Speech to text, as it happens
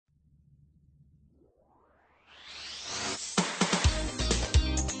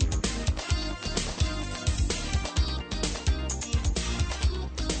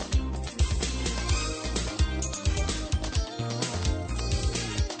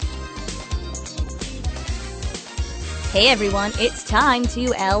Hey everyone, it's time to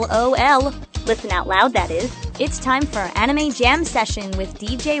LOL. Listen out loud, that is. It's time for Anime Jam Session with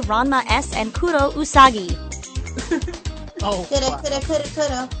DJ Ranma S and Kuro Usagi. Oh,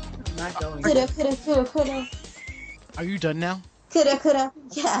 Coulda. not going. Coulda. Are you done now? Coulda.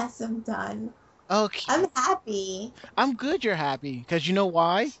 Yes, I'm done. Okay. I'm happy. I'm good you're happy, because you know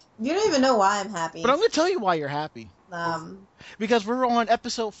why? You don't even know why I'm happy. But I'm going to tell you why you're happy. Because we're on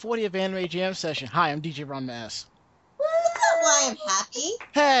episode 40 of Anime Jam Session. Hi, I'm DJ Ranma S. That's not why I'm happy.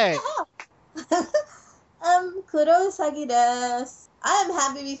 Hey! Kuro Usagi desu. I am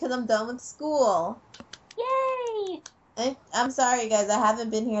happy because I'm done with school. Yay! I'm sorry, guys. I haven't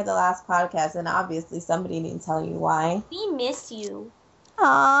been here the last podcast, and obviously somebody didn't tell you why. We miss you.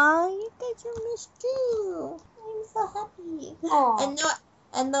 Aw, you guys are missed too. I'm so happy. Aww.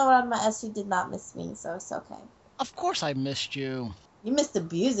 And no, Ranma S, you did not miss me, so it's okay. Of course I missed you. You missed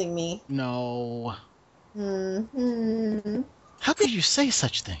abusing me. No. Mm-hmm. How could you say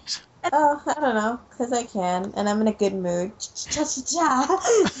such things? Oh, I don't know, because I can, and I'm in a good mood.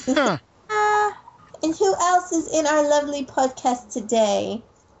 Huh. And who else is in our lovely podcast today?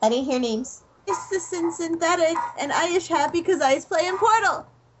 I didn't hear names. It's the Synthetic, and I is happy because I is playing Portal.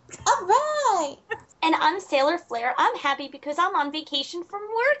 All right. And I'm Sailor Flare. I'm happy because I'm on vacation from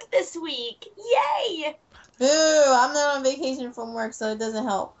work this week. Yay! Boo, I'm not on vacation from work, so it doesn't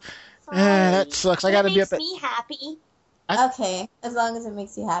help. That sucks. I gotta be up It at... makes me happy. Okay, as long as it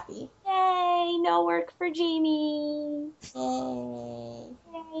makes you happy. Yay! No work for Jamie. Yay.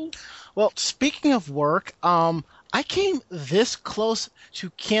 Yay! Well, speaking of work, I came this close to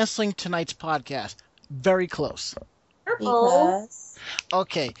canceling tonight's podcast. Very close. Because...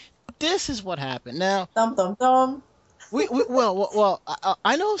 Okay, this is what happened. Now, Dum.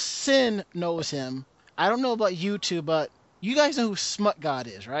 I know Sin knows him. I don't know about you two, but you guys know who Smut God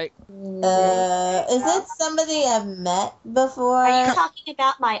is, right? Is it somebody I've met before? Are you talking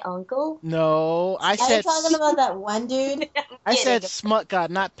about my uncle? No, I Are you said talking about that one dude? I said Smut God,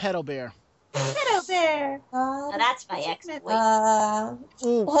 not Pedo Bear. Hello there. Oh, that's my ex-boy.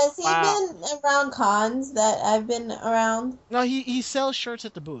 Has he been around cons that I've been around? No, he sells shirts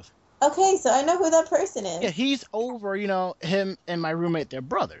at the booth. Okay, so I know who that person is. Yeah, he's over, him and my roommate, they're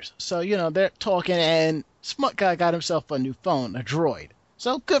brothers. So, they're talking, and Smut Guy got himself a new phone, a Droid.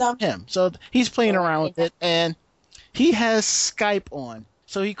 So, good for him. So, he's playing around with it, and he has Skype on.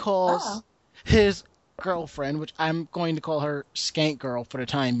 So, he calls his girlfriend, which I'm going to call her Skank Girl for the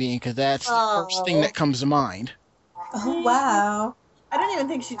time being, because that's the first thing that comes to mind. Oh, wow. I don't even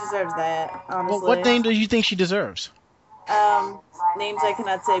think she deserves that, honestly. Well, what name do you think she deserves? Names I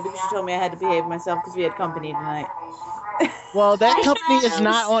cannot say because she told me I had to behave myself because we had company tonight. Well, that company is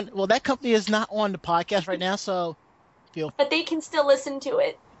not on. Well, that company is not on the podcast right now, so But they can still listen to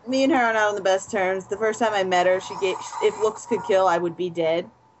it. Me and her are not on the best terms. The first time I met her, if looks could kill, I would be dead.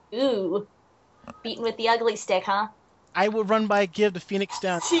 Ooh. Beaten with the ugly stick, huh? I would run by, give the Phoenix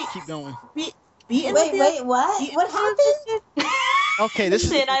down. Keep going. Beaten Wait, with the what? What happened? Okay, this is.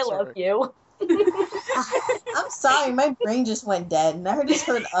 Sin, I love you. I'm sorry, my brain just went dead, and I just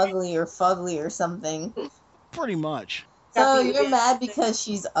heard ugly or fugly or something. Pretty much. So you're mad because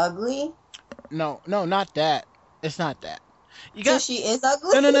she's ugly? No, not that. It's not that. So she is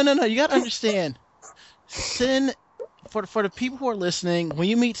ugly? No. You gotta understand. Sin, for the people who are listening, when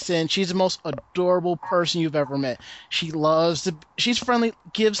you meet Sin, she's the most adorable person you've ever met. She's friendly,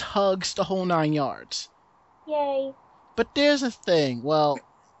 gives hugs, the whole 9 yards. Yay. But there's a thing. Well,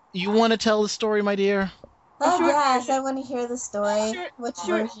 you want to tell the story, my dear? Oh gosh, I want to hear the story. Which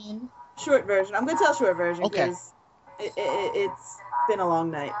version? Short version. I'm going to tell short version Okay. because it's been a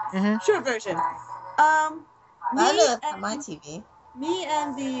long night. Mm-hmm. Short version. I know that's on my TV. Me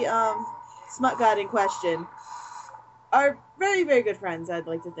and the Smut God in question are very, very good friends, I'd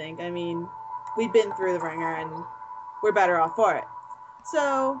like to think. I mean, we've been through the ringer and we're better off for it.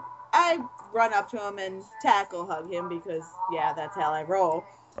 So I run up to him and tackle hug him because, yeah, that's how I roll.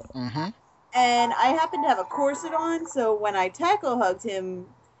 Mm-hmm. And I happen to have a corset on, so when I tackle hugged him,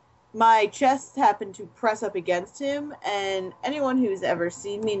 my chest happened to press up against him, and anyone who's ever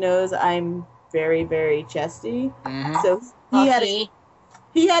seen me knows I'm very, very chesty. Mm-hmm. So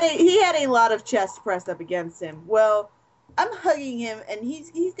he had a lot of chest pressed up against him. Well, I'm hugging him, and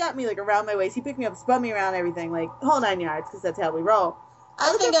he's got me like around my waist. He picked me up, spun me around, everything, like whole 9 yards, because that's how we roll.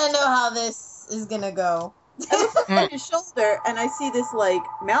 I think I know how this is gonna go. I look over his shoulder, and I see this like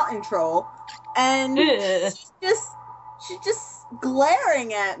mountain troll, and she's just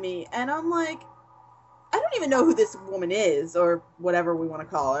glaring at me, and I'm like, I don't even know who this woman is, or whatever we want to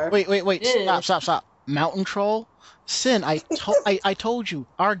call her. Wait. Stop. Mountain Troll. Sin, I told you,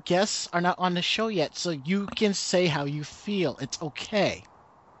 our guests are not on the show yet, so you can say how you feel. It's okay.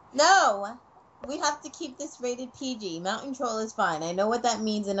 No, we have to keep this rated PG. Mountain Troll is fine. I know what that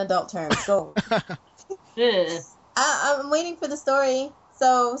means in adult terms. Go. I'm waiting for the story.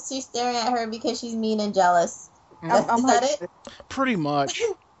 So she's staring at her because she's mean and jealous. Is that it? Pretty much.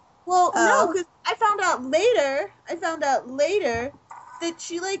 Well, no, because I found out later that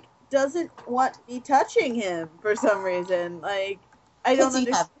she, like, doesn't want me touching him for some reason. Like, I don't understand.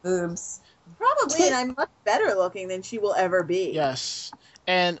 You have boobs. Probably, and I'm much better looking than she will ever be. Yes.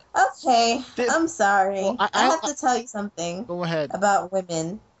 And okay, I'm sorry. Well, I have to tell you something. Go ahead. About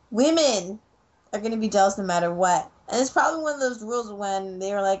women. Women are going to be jealous no matter what. And it's probably one of those rules when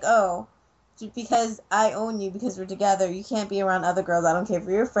they were like, oh, because I own you, because we're together, you can't be around other girls. I don't care if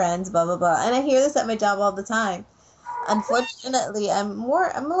you're your friends, blah, blah, blah. And I hear this at my job all the time. Unfortunately, I'm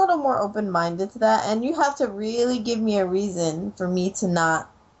a little more open-minded to that, and you have to really give me a reason for me to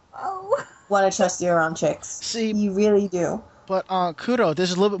not want to trust you around chicks. See, you really do. But Kudo,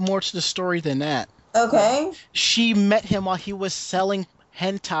 there's a little bit more to the story than that. Okay. She met him while he was selling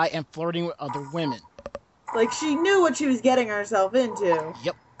hentai and flirting with other women. Like, she knew what she was getting herself into.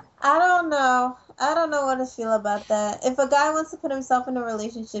 Yep. I don't know. I don't know what to feel about that. If a guy wants to put himself in a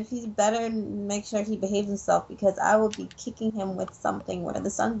relationship, he's better make sure he behaves himself, because I will be kicking him with something where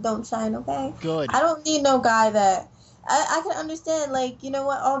the sun don't shine, okay? Good. I don't need no guy that... I can understand, like, you know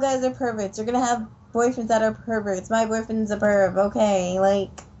what? All guys are perverts. You're going to have boyfriends that are perverts. My boyfriend's a perv, okay?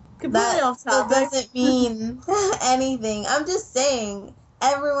 Like, that still doesn't mean anything. I'm just saying,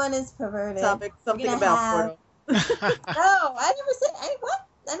 everyone is perverted. Something about Portal. No, I never said what?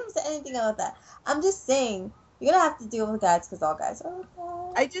 I never said anything about that. I'm just saying, you're gonna have to deal with guys because all guys are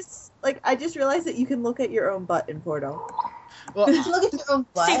okay. I just realized that you can look at your own butt in Portal. Well, you can look at your own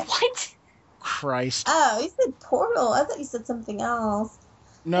butt? Say what? Christ. Oh, you said Portal. I thought you said something else.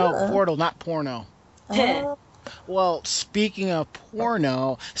 No, Portal, not porno. Well, speaking of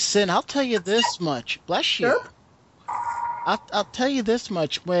porno, Sin, I'll tell you this much. Bless you. Sure. I'll tell you this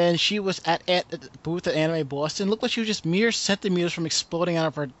much. When she was at the booth at Anime Boston, look what she was just mere centimeters from exploding out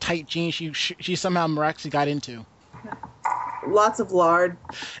of her tight jeans she somehow miraculously got into. Lots of lard.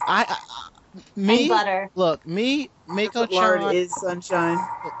 And butter. Look, Mako-chan... Lard is sunshine.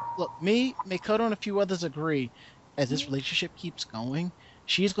 Look, Makoto and a few others agree. As this relationship keeps going,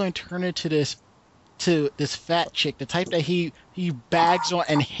 she's going to turn into this fat chick, the type that he bags on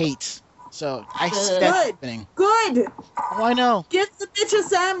and hates. So I see that happening. Good. Oh, I know. Get the bitch a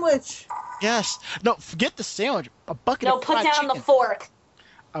sandwich. Yes. No, forget the sandwich. A bucket of put fried down chicken. the fork.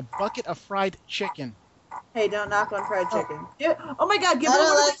 A bucket of fried chicken. Hey, don't knock on fried chicken. Oh my God, give I me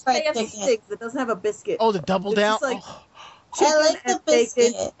don't one like of fried those fancy chicken. steaks that doesn't have a biscuit. Oh, the double It's down. just like I like and the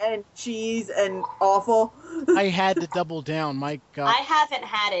biscuit. bacon and cheese and awful. I had the double down. My God. I haven't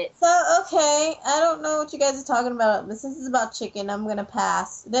had it. So, okay, I don't know what you guys are talking about, but since it's about chicken, I'm gonna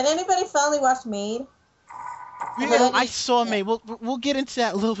pass. Did anybody finally watch Maid? Yeah, I saw May. We'll get into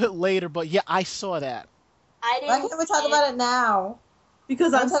that a little bit later, but yeah, I saw that. I didn't. Why can't we talk about it now?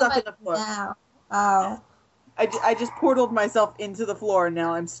 Because I'm stuck in the floor. Now. Oh. I just portaled myself into the floor and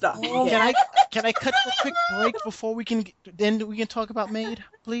now I'm stuck. Oh, Can I cut a quick break before we can talk about Maid,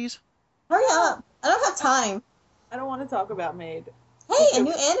 please? Hurry up! I don't have time. I don't want to talk about Maid. Hey, a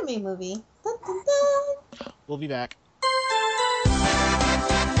new anime movie. Dun, dun, dun. We'll be back.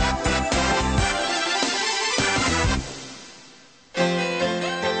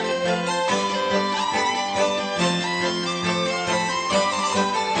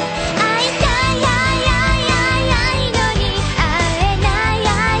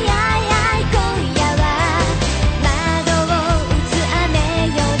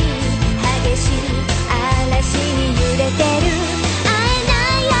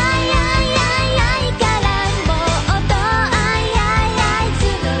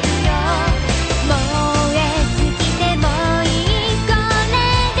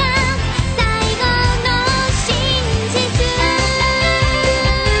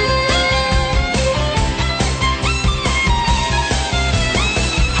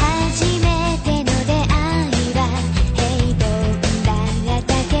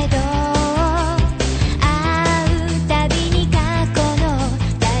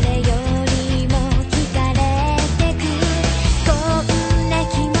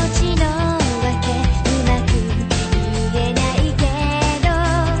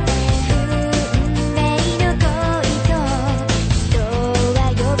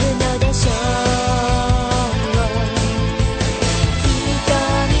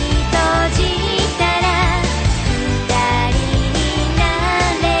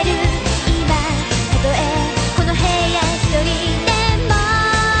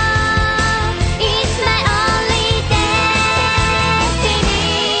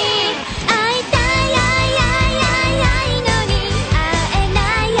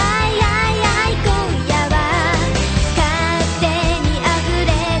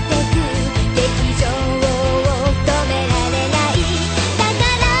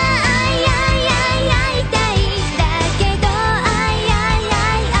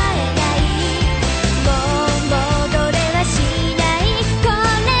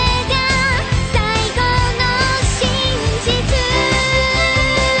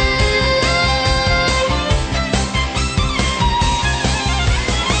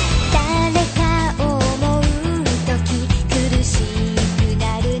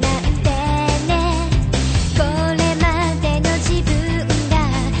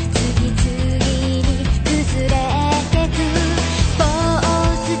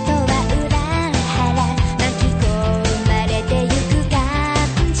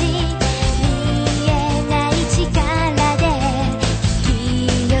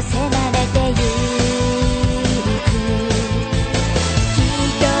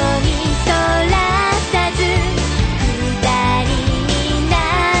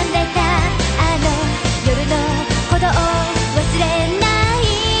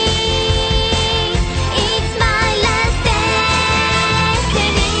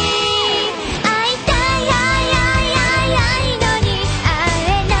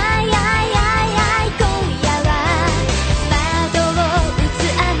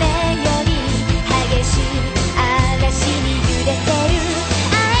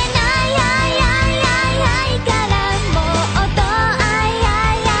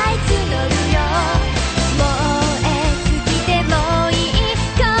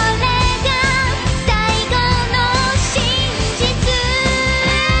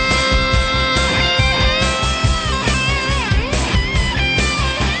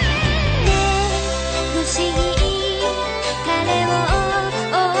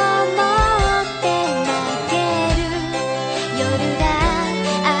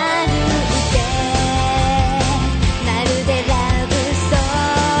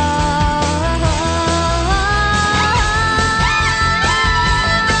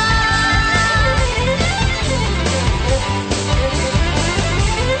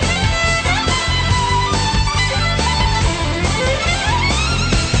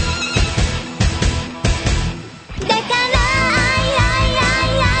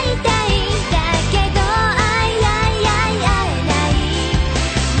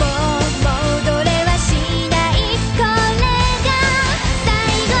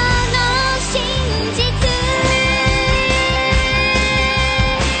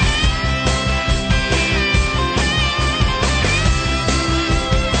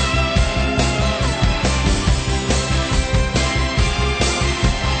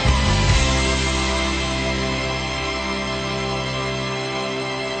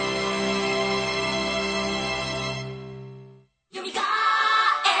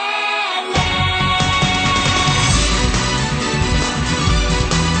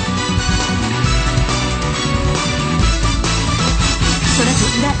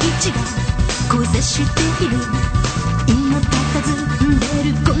 が交差している今佇んで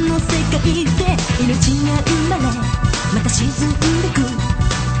るこの世界で命が生まれまた沈んでく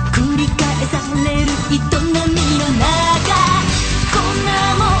繰り返される営みの中こんな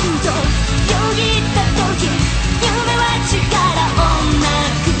もんとよぎった時夢は力をな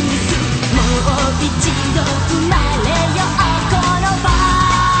くすもう一度生まれようこの場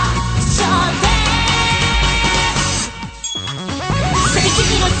所で正義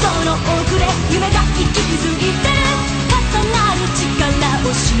のその奥で夢が息づいてる重なる力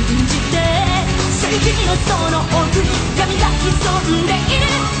を信じて正義のその奥に神が潜んでいる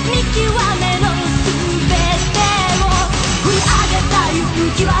見極めの全てを振り上げた勇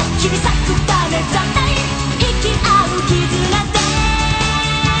気は切り裂くためじゃない生き合う絆で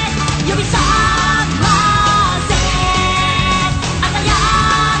呼び覚ませ鮮や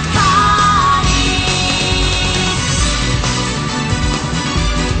かに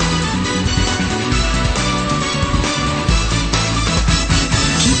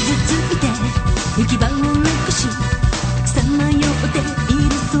傷ついて行き場をなくしさまよってい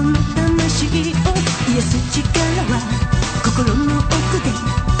るその魂を癒す力は心の奥で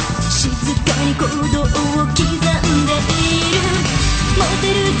静かに鼓動を刻んでいる持て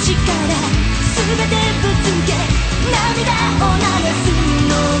る力全てぶつけ涙を流す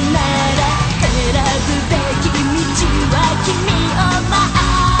のなら選ぶべき道は君を待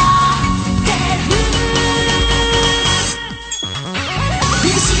ってる見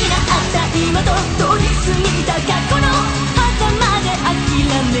失った今と通り過ぎた過去の狭間で諦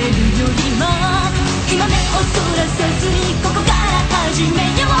めるよりも今目をそらさずにここから始め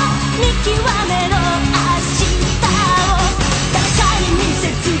よう見極めろ明日を誰かに見せ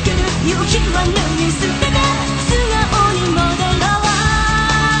つける勇気は脱ぎ捨てて素顔に戻ろう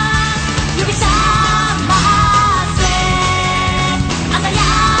呼び覚ませ鮮や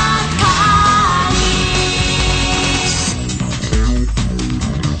かに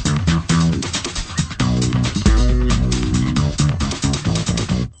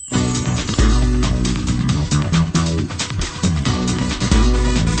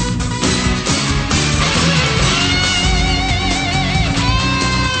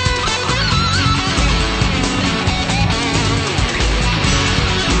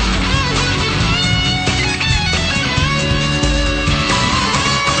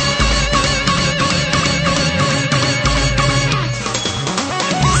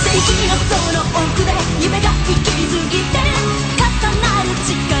夢が息づいてる重なる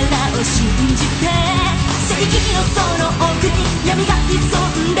力を信じて正義のその奥に闇が潜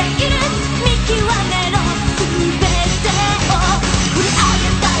んでいる見極めろ全てを振り上げ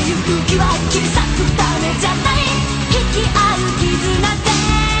た勇気は切り裂くためじゃない生き合う絆で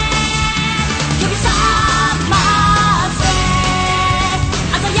呼び覚ませ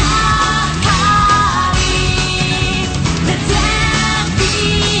鮮やかに Let's let be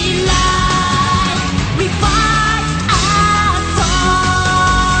light We fight our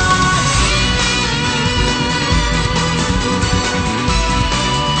souls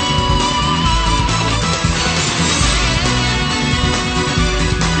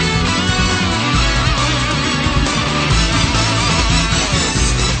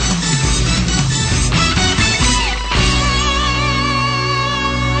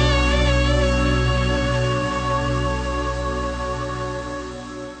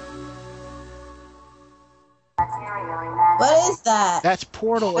What is that? That's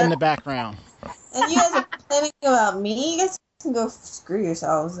Portal in the background. And you guys are complaining about me? You guys can go screw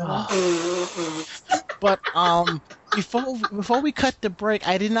yourselves. But before we cut the break,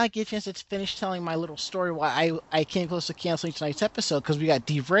 I did not get a chance to finish telling my little story why I came close to canceling tonight's episode because we got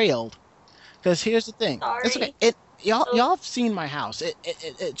derailed. Because here's the thing. Sorry. It's okay. Y'all have seen my house.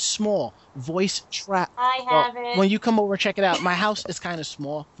 It's small. Voice trap. I haven't. When you come over and check it out, my house is kind of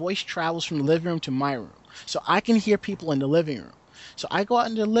small. Voice travels from the living room to my room, so I can hear people in the living room. So I go out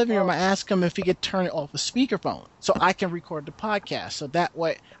into the living room. I ask him if he could turn it off the speakerphone so I can record the podcast. So that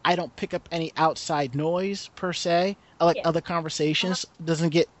way I don't pick up any outside noise per se, like other conversations. Doesn't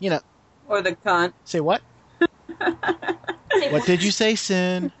get Or the cunt. Say what? What did you say,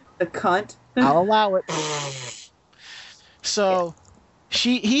 Sin? The cunt. I'll allow it. So,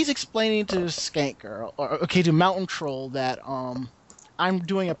 he's explaining to Skank Girl, to Mountain Troll that I'm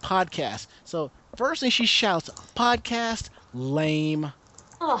doing a podcast. So first thing she shouts, "Podcast, lame."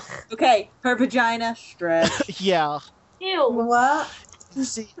 Ugh. Okay, her vagina stretched. Yeah. Ew. What?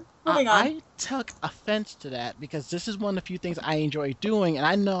 See, Moving on. I took offense to that because this is one of the few things I enjoy doing, and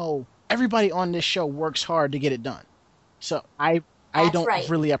I know everybody on this show works hard to get it done. So I don't right.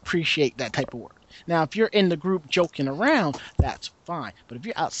 really appreciate that type of work. Now, if you're in the group joking around, that's fine. But if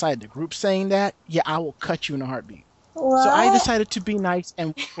you're outside the group saying that, yeah, I will cut you in a heartbeat. What? So I decided to be nice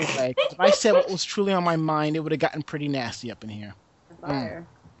and walk away. If I said what was truly on my mind, it would have gotten pretty nasty up in here. Fire.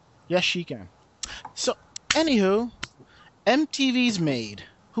 Yes, she can. So, anywho, MTV's Made.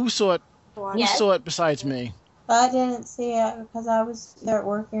 Who saw it? Who Yes. saw it besides me? I didn't see it because I was there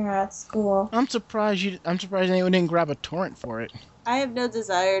working or at school. I'm surprised anyone didn't grab a torrent for it. I have no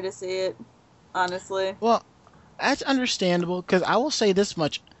desire to see it, honestly. Well, that's understandable because I will say this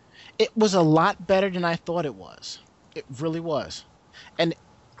much: it was a lot better than I thought it was. It really was, and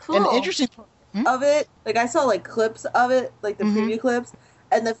Cool. the interesting part. Of it, like I saw like clips of it, like the preview clips,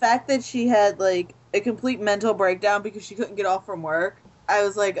 and the fact that she had like a complete mental breakdown because she couldn't get off from work. I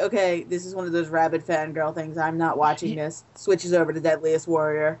was like, okay, this is one of those rabid fangirl things. I'm not watching this. Switches over to Deadliest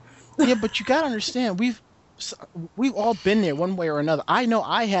Warrior. Yeah, but you gotta understand, we've all been there one way or another. I know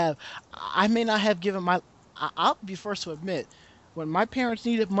I have. I may not have given I'll be first to admit, when my parents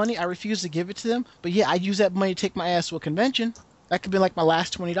needed money, I refused to give it to them. But yeah, I use that money to take my ass to a convention. That could be like my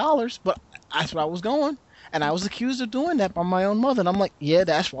last $20, but that's what I was going. And I was accused of doing that by my own mother. And I'm like, yeah,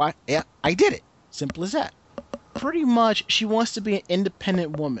 that's why. Yeah, I did it. Simple as that. Pretty much, she wants to be an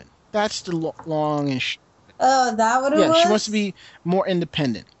independent woman. That's the long and Oh, that what it was? yeah, she wants to be more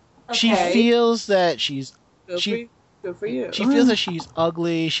independent. She Okay. feels that she's Good for you. She feels that she's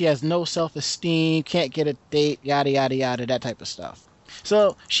ugly, she has no self-esteem, can't get a date, yada, yada, yada, that type of stuff.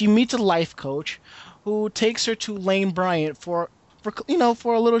 So she meets a life coach who takes her to Lane Bryant for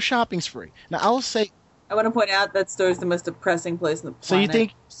a little shopping spree. Now, I will say, I want to point out that store is the most depressing place in the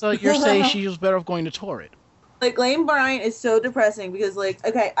planet. so you're saying she was better off going to Torrid. Like, Lane Bryant is so depressing because, like,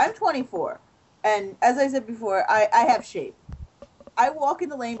 okay, I'm 24, and as I said before, I have shape. I walk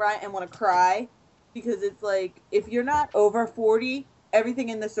into Lane Bryant and want to cry because it's like, if you're not over 40, everything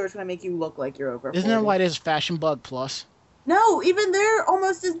in the store is going to make you look like you're over 40. Isn't that why there's Fashion Bug Plus? No, even they're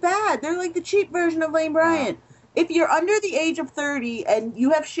almost as bad. They're like the cheap version of Lane Bryant. If you're under the age of 30 and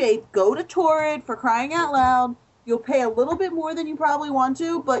you have shape, go to Torrid, for crying out loud. You'll pay a little bit more than you probably want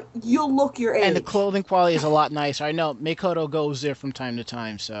to, but you'll look your age. And the clothing quality is a lot nicer. I know Makoto goes there from time to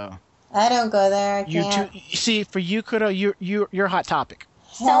time, so I don't go there. I you can't. you see, for you, Koto, you're a hot topic.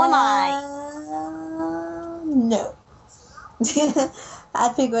 So am I. No. I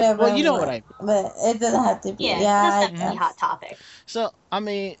think whatever. Well, you know want, what I mean. But it doesn't have to be. Yeah, Yeah, it I doesn't have to be guess. Hot Topic. So, I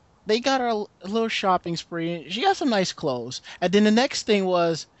mean, they got her a little shopping spree. She got some nice clothes. And then the next thing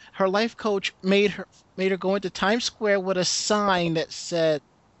was her life coach made her go into Times Square with a sign that said,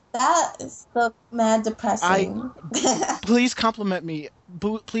 That is so mad depressing. "Please compliment me.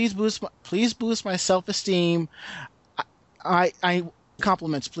 Please boost my self-esteem. I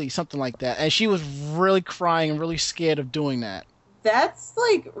compliments, please," something like that. And she was really crying and really scared of doing that. That's,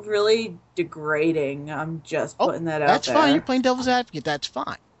 like, really degrading. I'm just putting that out That's there. fine. You're playing devil's advocate. That's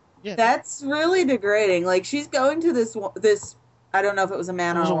fine. Yeah. That's really degrading. Like, she's going to this, I don't know if it was a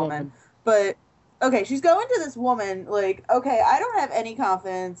man It or was a a woman, woman. but, okay, she's going to this woman, like, okay, I don't have any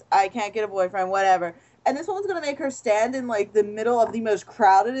confidence, I can't get a boyfriend, whatever, and this woman's gonna make her stand in, like, the middle of the most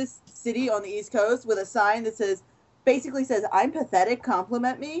crowdedest city on the East Coast with a sign that basically says, "I'm pathetic,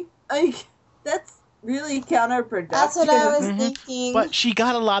 compliment me." Like, that's really counterproductive. That's what I was Mhm. thinking. But she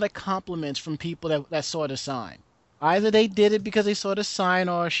got a lot of compliments from people that saw the sign. Either they did it because they saw the sign,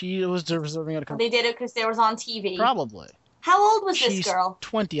 or she was deserving of the They compliment. did it because there was on TV. Probably. How old was this She's girl?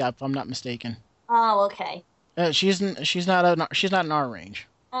 20, if I'm not mistaken. Oh, okay. She's not in our range.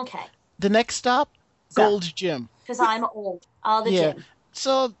 Okay. The next stop, Gold's Gym. Because I'm old. Oh, the Yeah. gym.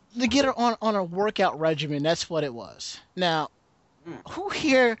 So to get her on a workout regimen, that's what it was. Now, who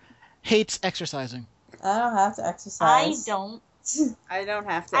here hates exercising? I don't have to I exercise. don't. I don't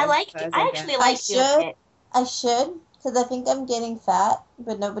have to. I exercise, I guess. actually like doing should. it. I should, because I think I'm getting fat,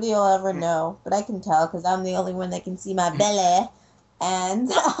 but nobody will ever know. But I can tell, because I'm the only one that can see my belly. And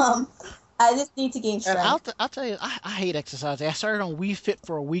I just need to gain And strength. I'll tell you, I hate exercising. I started on Wii Fit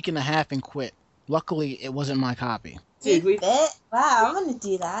for a week and a half and quit. Luckily, it wasn't my copy. Dude, we Fit? Wow, I'm going to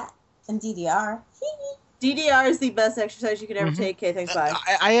do that. And DDR. DDR is the best exercise you could ever Mhm. take. Okay, thanks, bye.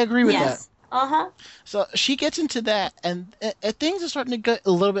 I agree with that. Yes. Uh-huh. So she gets into that, and things are starting to get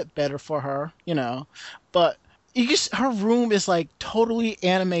a little bit better for her, But her room is like totally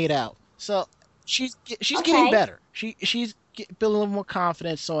animated out. So she's Okay. getting better. She's building a little more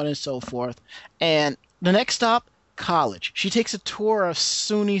confidence, so on and so forth. And the next stop, college. She takes a tour of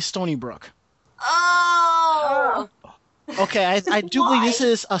SUNY Stony Brook. Oh! Okay, I do believe this Why?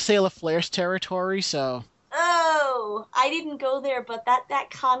 is a Sailor Flair's territory, so Oh! I didn't go there, but that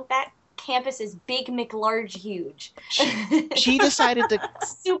campus is big McLarge huge. She decided to.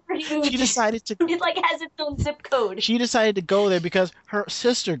 Super huge. She decided to. It like has its own zip code. She decided to go there because her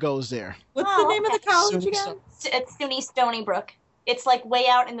sister goes there. What's Oh, the name of the okay. college SUNY again? It's SUNY Stony Brook. It's like way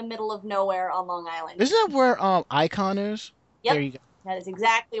out in the middle of nowhere on Long Island. Isn't that where Icon is? Yep. There you go. That is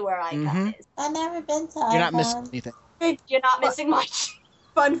exactly where Icon is. I've never been to You're not Icon. missing anything. You're not missing much.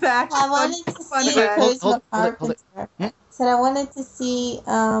 Fun fact. I wanted to fun see fact. Charisma Hold it. Carpenter. Said I wanted to see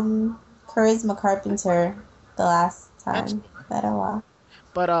Charisma Carpenter the last time that I watched.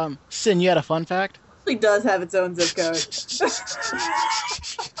 But Sin, you had a fun fact? It does have its own zip code.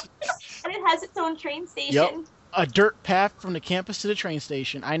 And it has its own train station. Yep. A dirt path from the campus to the train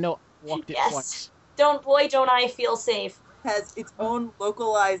station. I know. Walked it Yes. twice. Don't I feel safe. Has its own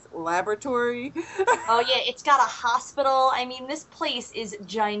localized laboratory. Oh yeah, it's got a hospital. I mean, this place is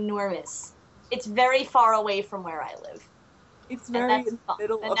ginormous. It's very far away from where I live. It's And very in that's the fine.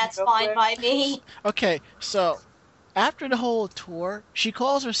 middle And of that's nowhere. fine by me. Okay, so after the whole tour, she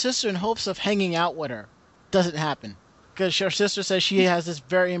calls her sister in hopes of hanging out with her. Doesn't happen. Because her sister says she has this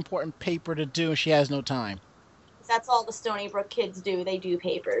very important paper to do and she has no time. That's all the Stony Brook kids do. They do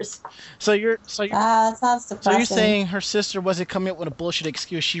papers. So you're That sounds depressing. saying her sister wasn't coming up with a bullshit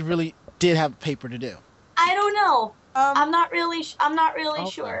excuse. She really did have a paper to do. I don't know. Um, I'm not really Okay.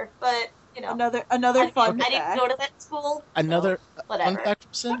 sure, but you know, another I fun didn't fact. go to that school. Another so whatever. fun fact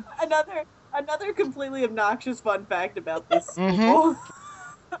from Sin? Another completely obnoxious fun fact about this Mhm. school.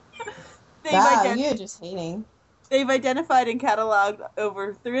 Wow, you're just hating. They've identified and cataloged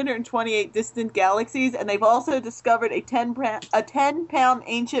over 328 distant galaxies, and they've also discovered a 10-pound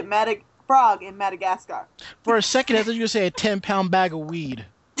ancient frog in Madagascar. For a second, I thought you were going to say a 10-pound bag of weed.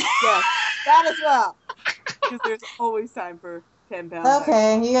 Yes, that as well. Because there's always time for 10 pounds.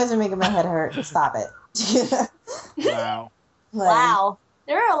 Okay, you guys are making my head hurt. Stop it. Wow. Wow,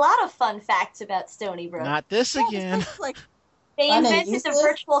 there are a lot of fun facts about Stony Brook. Not this Yeah, again. this is like They Fun and invented the useless?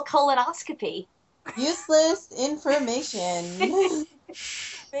 virtual colonoscopy. Useless information.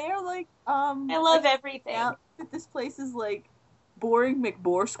 they're like I love everything. out that this place is like boring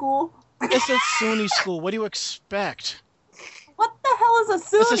McBoar school. It's a SUNY school. What do you expect? What the hell is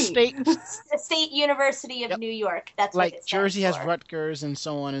a SUNY? It's a state, The State University of Yep. New York. That's what like it stands Jersey has for. Rutgers and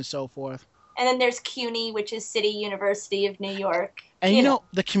so on and so forth. And then there's CUNY, which is City University of New York. And you know,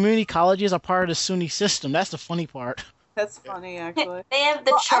 the community colleges are part of the SUNY system. That's the funny part. That's funny, actually. They have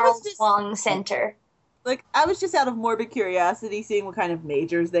the Well, I was Charles just- Wang Center. Like, I was just out of morbid curiosity seeing what kind of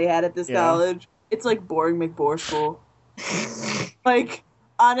majors they had at this Yeah. college. It's like boring McBoar school. Like,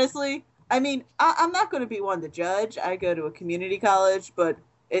 honestly, I mean, I'm not going to be one to judge. I go to a community college, but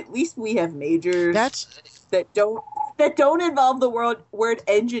at least we have majors That's that don't involve the word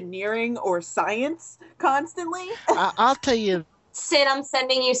engineering or science constantly. I'll tell you. Sid, I'm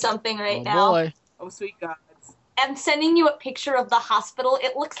sending you something right Oh now. boy. Oh, sweet gods. I'm sending you a picture of the hospital.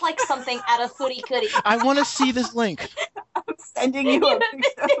 It looks like something out of Footy Cootie. I want to see this link. I'm sending you a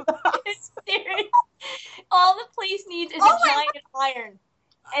picture of that. It's serious. All the place needs is Oh a my giant iron.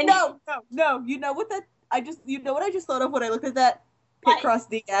 And No. You know what I just thought of when I looked at that? What? Picross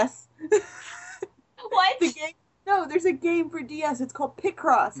DS. what? The game. No, there's a game for DS. It's called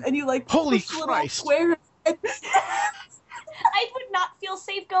Picross, and you like Holy push little Christ. squares. I would not feel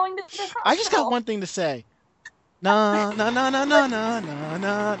safe going to the hospital. I just got one thing to say. Na na na na na na na na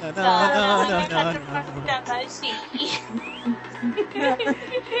na na na na na.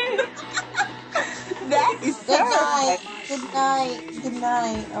 That is Good night. terrifying. Good night. Good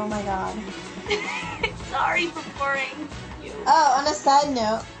night. Oh my god. Sorry for boring you. Oh, on a side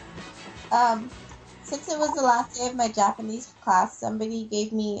note, since it was the last day of my Japanese class, somebody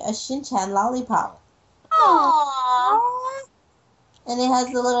gave me a Shinchan lollipop. Aww. And it has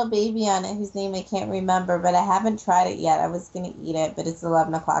a little baby on it whose name I can't remember, but I haven't tried it yet. I was going to eat it, but it's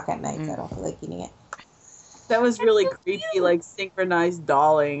 11 o'clock at night, so I don't feel like eating it. That was really creepy, like synchronized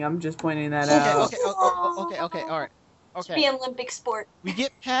dolling. I'm just pointing that out. Okay. All right. Should be Okay. an Olympic sport. We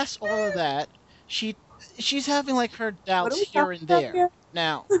get past all of that. She's having like her What doubts are we here talking and about there. here?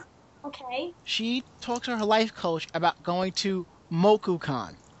 Now, Okay. she talks to her life coach about going to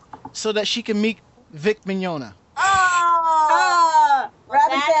MokuCon so that she can meet Vic Mignogna. Oh! Rabbit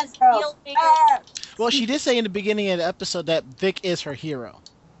That is Fangirl. real big. Well, she did say in the beginning of the episode that Vic is her hero.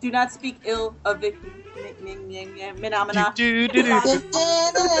 Do not speak ill of Vic Mignogna. Do, do, do, do.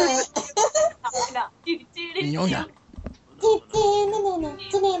 No.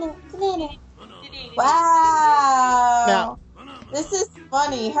 Wow. Now, This is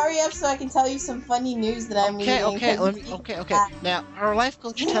funny. Hurry up so I can tell you some funny news that I'm reading. Okay. Now, her life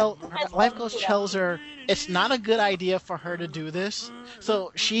coach tells her it's not a good idea for her to do this.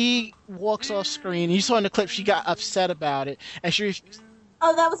 So she walks off screen. You saw in the clip she got upset about it, and she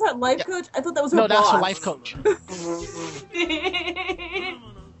Oh, that was her life Yeah. coach? I thought that was her no, that's boss. her life coach.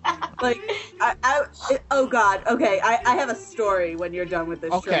 Like, oh god, okay, I have a story when you're done with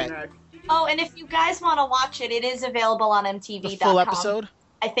this Okay. train wreck. Oh, and if you guys want to watch it, it is available on MTV.com. The full episode.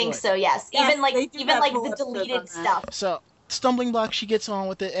 I think Right. so. Yes. Yes, Even they do have full the episodes on deleted that. stuff. So stumbling block, she gets on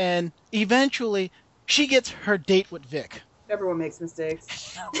with it, and eventually she gets her date with Vic. Everyone makes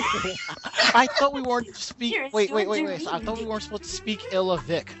mistakes. I thought we weren't to speak. Here's Wait. what So you I thought we mean. weren't supposed to speak ill of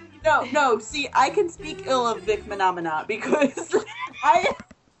Vic. No, see, I can speak ill of Vic Phenomena because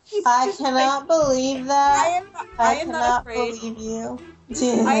I cannot believe that. I am not cannot afraid. believe you.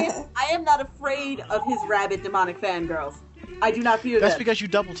 I am not afraid of his rabid demonic fangirls. I do not fear That's them. because you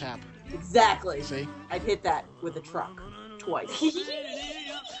double tap. Exactly. See? I'd hit that with a truck twice.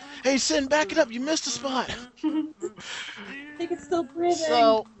 Hey, Sin, back it up. You missed a spot. I think it's still breathing.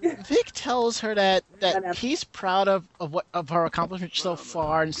 So Vic tells her that Whatever. he's proud of her accomplishments so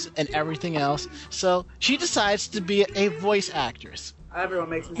far and everything else. So she decides to be a voice actress. Everyone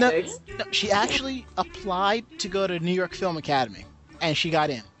makes No, mistakes. she actually applied to go to New York Film Academy, and she got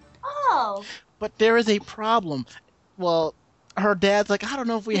in. Oh. But there is a problem. Well, her dad's like, I don't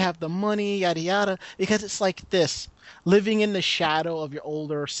know if we have the money, yada yada, because it's like this. Living in the shadow of your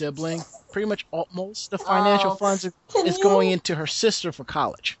older sibling, pretty much most the financial Oh. funds Can is you- going into her sister for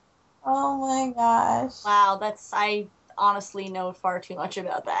college. Oh my gosh. Wow. I honestly know far too much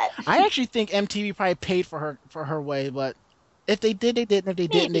about that. I actually think MTV probably paid for her way, but if they did, they didn't. If they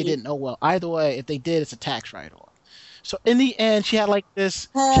didn't, they Maybe. didn't. Oh well. Either way, if they did, it's a tax write-off. So in the end, she had like this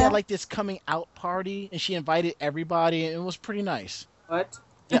coming out party, and she invited everybody, and it was pretty nice. What?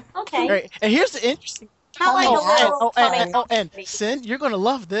 Okay. All right, and here's the interesting. Not like a little coming And party. Sin, you're gonna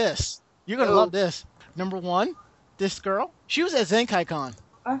love this. You're gonna Oh. love this. Number one, this girl, she was at ZenkaiCon.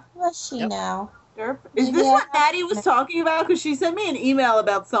 What's she Yep. now? Derp. Is this Yeah. what Maddie was talking about? Because she sent me an email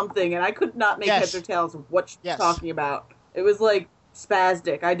about something, and I could not make Yes. heads or tails of what she was Yes. talking about. It was like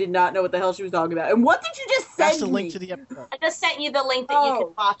spastic. I did not know what the hell she was talking about. And what did you just send That's the link me? to the episode. I just sent you the link that you Oh.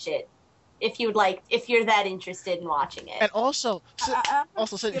 could watch it if you'd like, if you're that interested in watching it. And also, Sin, I'm gonna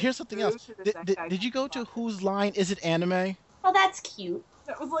Sin, skip here's something through else. to the Did you go to Zenkaichi Whose Line Is It Anime? Oh, that's cute.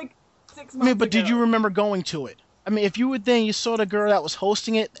 That was like 6 I months mean, but did ago. you remember going to it? I mean, if you would then you saw the girl that was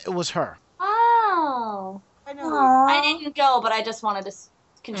hosting it, it was her. Oh. I know. I didn't go, but I just wanted to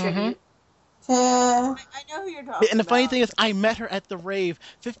contribute. Yeah. I know who you're talking And the funny about. thing is, I met her at the rave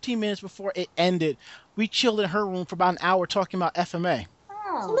 15 minutes before it ended. We chilled in her room for about an hour talking about FMA. She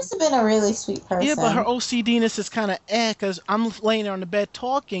Oh. must have been a really sweet person. Yeah, but her OCDness is kind of because I'm laying there on the bed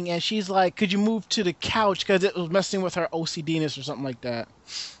talking, and she's like, could you move to the couch because it was messing with her OCDness or something like that.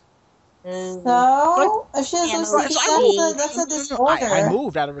 So, if she has Yeah, OCD, that's a disorder. I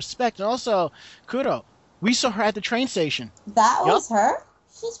moved out of respect. And also, Kudo, we saw her at the train station. That was her?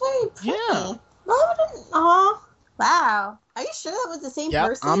 She's very pretty. Yeah. Aw. Wow. Are you sure that was the same Yep,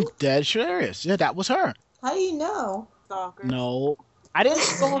 person? I'm dead serious. Yeah, that was her. How do you know? Stalker. No, I didn't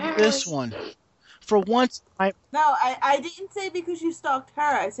stalk this one. For once, No, I didn't say because you stalked her.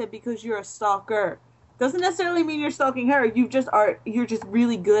 I said because you're a stalker. Doesn't necessarily mean you're stalking her. You're just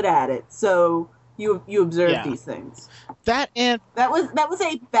really good at it. So you observe Yeah. these things. that and That was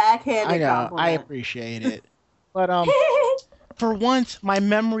a backhanded I know, I compliment. appreciate it. But for once, my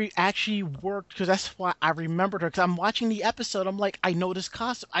memory actually worked because that's why I remembered her. Because I'm watching the episode, I'm like, I know this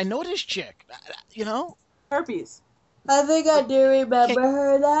costume, I know this chick. You know, Herpes. I think I do remember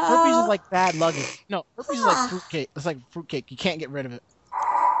her now. herpes is like bad luggage. No, herpes is like fruitcake. It's like fruitcake. You can't get rid of it.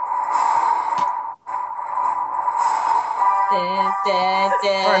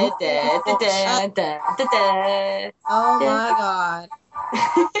 Oh my god.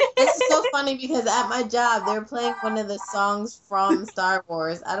 This is so funny because at my job they were playing one of the songs from Star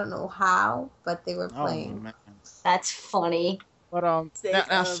Wars. I don't know how, but they were Oh playing. man. That's funny. But Sake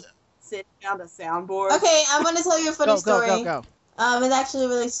now, of sitting down the soundboard. Okay, I'm gonna tell you a funny go story. go. It actually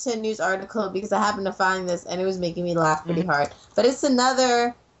relates to a news article because I happened to find this and it was making me laugh pretty hard. But it's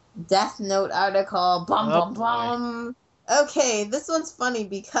another Death Note article. Bum Oh, bum bum. Okay, this one's funny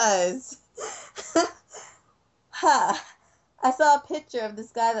because I saw a picture of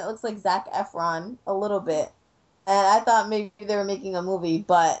this guy that looks like Zac Efron a little bit. And I thought maybe they were making a movie,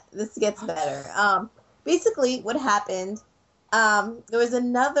 but this gets better. Basically, what happened, there was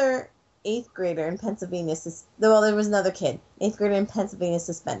another 8th grader in Pennsylvania. There was another kid, 8th grader in Pennsylvania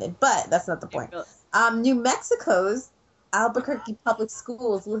suspended, but that's not the point. New Mexico's Albuquerque Public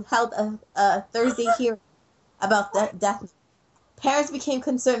Schools held a Thursday hearing about Death Note. Parents became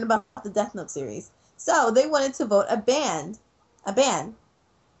concerned about the Death Note series, so they wanted to vote to ban Death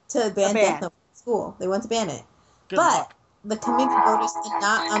Note from school. They want to ban it, but the committee voters did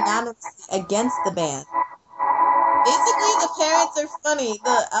not unanimously against the ban. Basically, the parents are funny.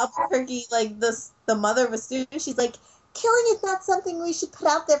 The Albuquerque, like the mother of a student, she's like, killing is not something we should put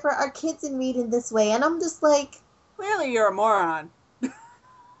out there for our kids and read in this way. And I'm just like, clearly you're a moron.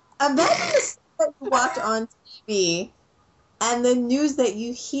 Imagine the stuff that you watch on TV and the news that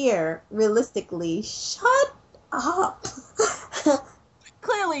you hear realistically. Shut up.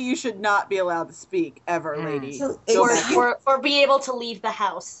 Clearly you should not be allowed to speak ever, lady. Or be able to leave the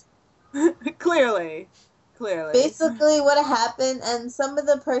house. Clearly. Basically what happened, and some of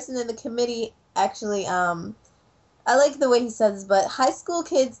the person in the committee actually, I like the way he says, but high school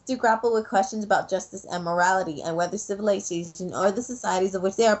kids do grapple with questions about justice and morality and whether civilization or the societies of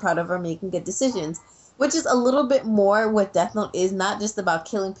which they are part of are making good decisions, which is a little bit more what Death Note is, not just about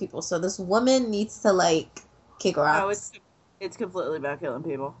killing people. So this woman needs to, like, kick rocks. No, it's completely about killing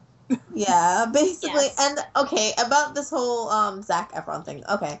people. Yeah, basically. Yes. And, okay, about this whole Zac Efron thing.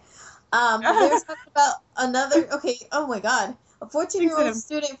 Okay. There's talking about another, oh my god. A 14-year-old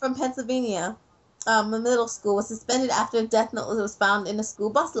student from Pennsylvania, a middle school, was suspended after a Death Note was found in a school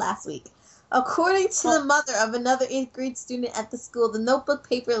bus last week. According to the mother of another 8th grade student at the school, the notebook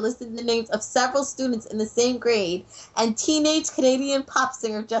paper listed the names of several students in the same grade and teenage Canadian pop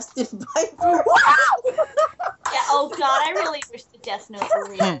singer Justin Bieber. Yeah, oh god, I really wish the Death Note were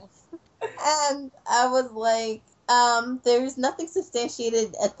real. And I was like, there's nothing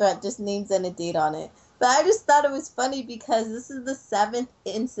substantiated a threat, just names and a date on it. But I just thought it was funny because this is the 7th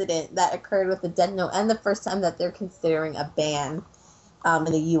incident that occurred with the Death Note and the first time that they're considering a ban in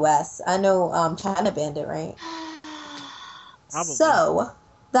the U.S. I know China banned it, right? Probably. So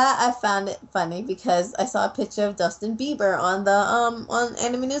that I found it funny because I saw a picture of Justin Bieber on the on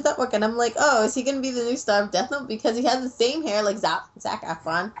Anime News Network, and I'm like, oh, is he gonna be the new star of Death Note? Because he has the same hair like Zac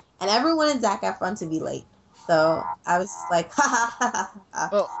Efron, and everyone wanted Zac Efron to be late. So I was just like, ha ha ha ha.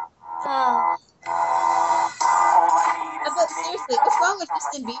 Well, But seriously, what's wrong with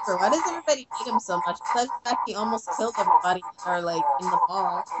Justin Bieber? Why does everybody hate him so much? Besides the fact he almost killed everybody or like in the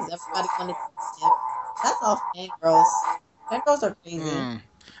mall because everybody wanted to see him. That's all fangirls. Fangirls are crazy.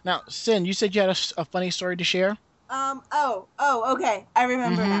 Now, Sin, you said you had a funny story to share? Okay. I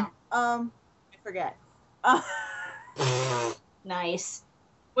remember now. I forget. Nice.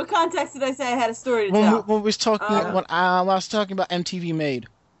 What context did I say I had a story to tell? When we was talking, when I was talking about MTV Made.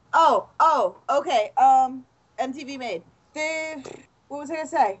 Okay. MTV Made. What was I gonna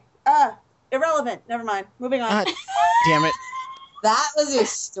say? Irrelevant. Never mind. Moving on. Damn it. That was your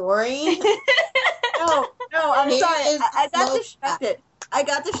story? No, I'm Here sorry. is I got no distracted. I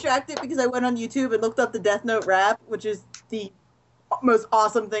got distracted because I went on YouTube and looked up the Death Note rap, which is the most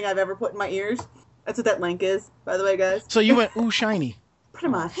awesome thing I've ever put in my ears. That's what that link is, by the way, guys. So you went, ooh, shiny. Pretty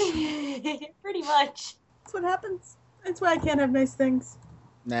much. Pretty much. That's what happens. That's why I can't have nice things.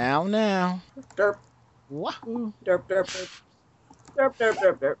 Now. Derp. Wahoo. Derp. Derp.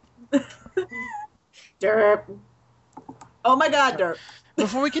 Derp. Oh my god, derp.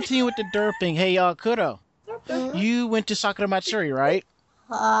 Before we continue with the derping, hey, Kuro, you went to Sakura Matsuri, right?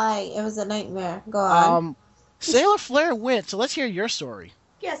 Hi, it was a nightmare. Go on. Sailor Flare went, so let's hear your story.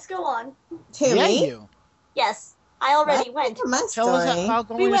 Yes, go on. To Yeah, me? you. Yes, I already went. My Tell us story. how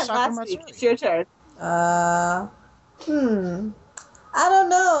going We to went Sakura last week. Matsuri. It's your turn. I don't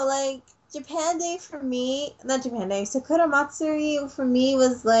know, like, Japan Day for me, not Japan Day, Sakura Matsuri for me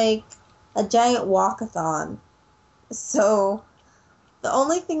was like a giant walkathon. So, the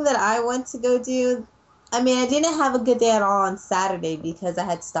only thing that I went to go do, I mean, I didn't have a good day at all on Saturday because I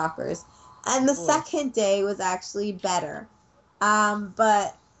had stalkers. And the second day was actually better.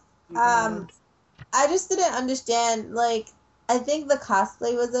 But I just didn't understand, like, I think the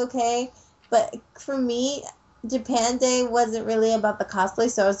cosplay was okay, but for me, Japan Day wasn't really about the cosplay,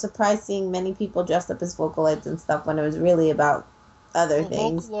 so I was surprised seeing many people dressed up as Vocaloids and stuff when it was really about other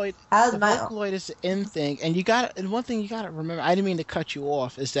things. Vocaloid is the in thing, and one thing you gotta remember, I didn't mean to cut you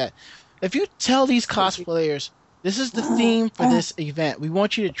off, is that if you tell these cosplayers, this is the theme for this event, we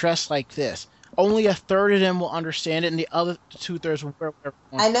want you to dress like this, only a third of them will understand it, and the other 2/3 will wear whatever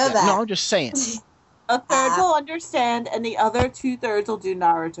they want. I know that. No, I'm just saying. A third will understand, and the other 2/3 will do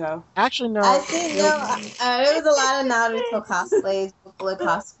Naruto. Actually, no. I think there was a lot of Naruto cosplays, Vocaloid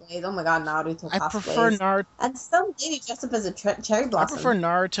cosplays. Oh my god, Naruto cosplays. I prefer Naruto. And some lady dressed up as a cherry I blossom. prefer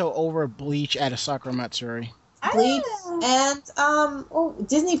Naruto over Bleach at a Sakura Matsuri. Bleach and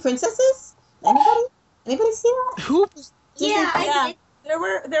Disney princesses. Anybody see that? Yeah, Yeah. There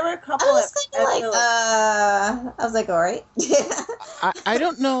were a couple. I was at like, I was like, all right. I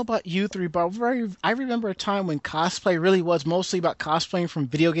don't know about you three, but I remember a time when cosplay really was mostly about cosplaying from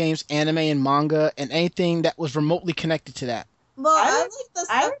video games, anime, and manga, and anything that was remotely connected to that. Well, I I like the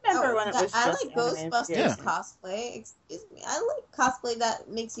I stuff. remember when it was I just like anime, Ghostbusters yeah. cosplay. Excuse me. I like cosplay that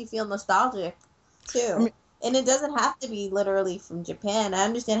makes you feel nostalgic too. I mean- and it doesn't have to be literally from Japan. I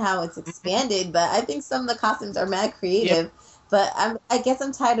understand how it's expanded, but I think some of the costumes are mad creative. But I guess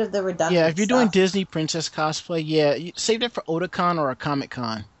I'm tired of the redundant. Yeah, if you're doing stuff. Disney princess cosplay, yeah, you save that for Otakon or a Comic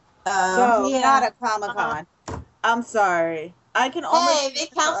Con. No, yeah. not a Comic-Con. I'm sorry. I can almost. Hey, they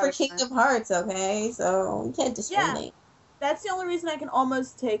count for Kingdom Hearts, okay? So you can't discriminate. That's the only reason I can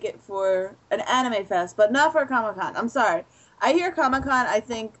almost take it for an anime fest, but not for a Comic-Con. I'm sorry. I hear Comic-Con, I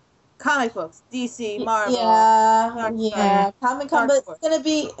think comic books, DC, Marvel. Yeah. Comic-Con, but Dark it's gonna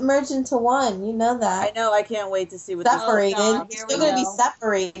be merged into one. You know that. I know. I can't wait to see what. Separated. God, It's here still we gonna be go.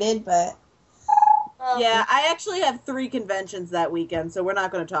 separated, but Yeah, I actually have 3 conventions that weekend, so we're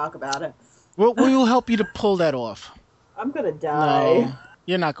not going to talk about it. We will help you to pull that off. I'm going to die. No,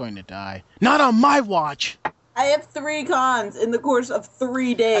 you're not going to die. Not on my watch. I have 3 cons in the course of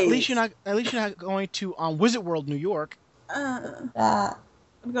 3 days. At least you're not going to Wizard World, New York. that.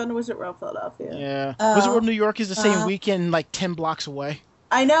 I'm going to Wizard World, Philadelphia. Yeah, Oh. Wizard World, New York is the same weekend, like 10 blocks away.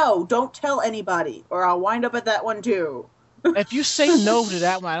 I know. Don't tell anybody, or I'll wind up at that one too. If you say no to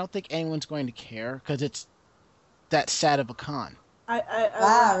that one, I don't think anyone's going to care because it's that sad of a con.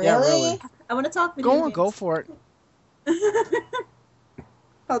 Wow, really? Yeah, really. I want to talk video games. Go for it.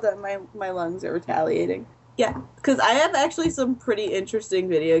 Hold on, my lungs are retaliating. Yeah, because I have actually some pretty interesting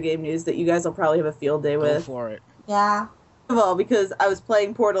video game news that you guys will probably have a field day Go with. for it. Yeah. First of all, because I was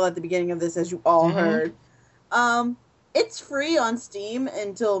playing Portal at the beginning of this, as you all Mhm. heard. It's free on Steam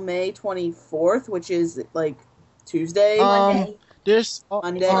until May 24th, which is like Tuesday. Monday. There's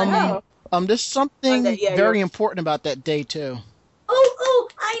Monday. there's something Monday, yeah, very you're- important about that day too. Oh,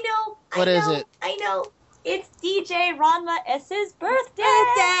 I know. What is it? I know. It's DJ Ranma S's birthday.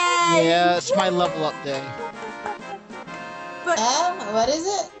 Yeah, it's my level up day. But What is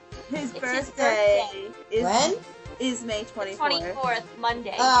it? his It's birthday is When? is May 24th. 24th,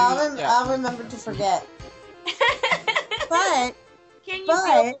 Monday. I'll remember to forget. But Can you but-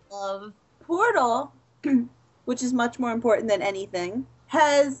 feel the love? Portal, which is much more important than anything,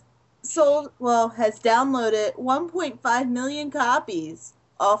 has downloaded 1.5 million copies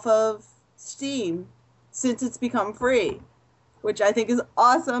off of Steam since it's become free, which I think is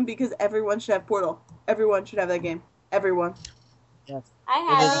awesome because everyone should have Portal. Everyone should have that game. Everyone. I It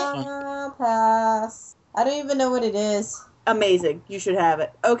is have it. fun. Pass. I don't even know what it is. Amazing. You should have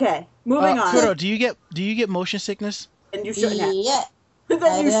it. Okay, moving on. Kuro, do you get motion sickness? And you shouldn't have Yeah. it.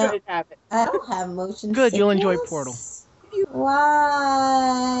 Then you I shouldn't have it. I don't have motion Good, you'll enjoy sickness. Portal.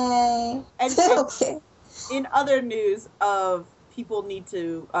 Why? And Okay. in other news of people need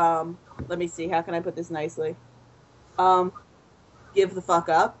to, let me see, how can I put this nicely? Give the fuck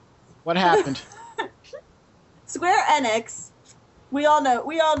up. What happened? Square Enix. We all know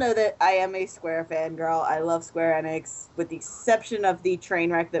that I am a Square fangirl. I love Square Enix, with the exception of the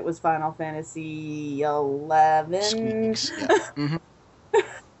train wreck that was Final Fantasy XI. Squeaks. Yeah. Mhm.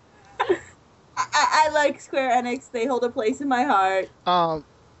 I like Square Enix. They hold a place in my heart.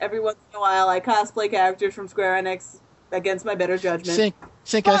 Every once in a while, I cosplay characters from Square Enix against my better judgment.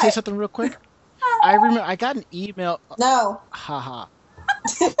 Sink, can I say What? something real quick? I remember I got an email. No. Haha.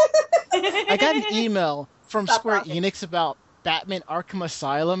 I got an email from Stop Square talking. Enix about Batman Arkham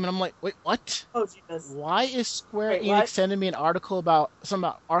Asylum, and I'm like, wait, what? Oh, Jesus. Why is Square Wait, Enix what? sending me an article about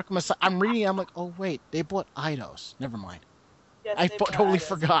Arkham Asylum? I'm reading it, I'm like, oh wait, they bought Eidos. Never mind. Yes, I they totally brought us.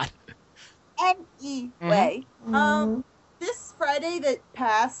 forgot. Anyway, this Friday that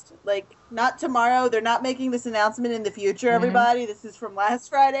passed, like, not tomorrow, they're not making this announcement in the future, everybody. This is from last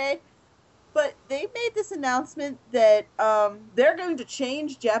Friday. But they made this announcement that they're going to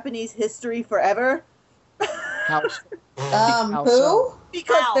change Japanese history forever. How Who? so?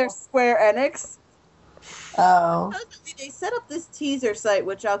 Because How? they're Square Enix. Oh. Supposedly, they set up this teaser site,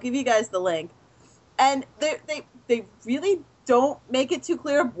 which I'll give you guys the link. And they really don't make it too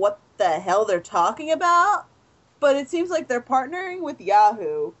clear what the hell they're talking about. But it seems like they're partnering with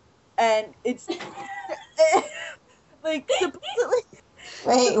Yahoo. And it's like supposedly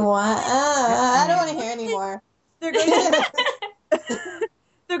Wait, what? I don't want to hear anymore. they're going to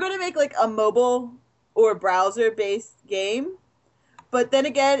they're going to make like a mobile or browser based game. But then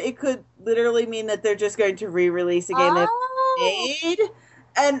again, it could literally mean that they're just going to re-release a game Oh. they've made.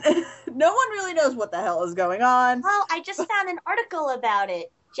 And no one really knows what the hell is going on. Well, I just found an article about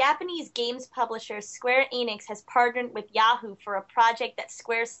it. Japanese games publisher Square Enix has partnered with Yahoo for a project that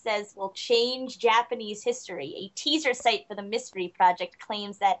Square says will change Japanese history. A teaser site for the mystery project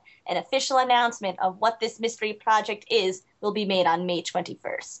claims that an official announcement of what this mystery project is will be made on May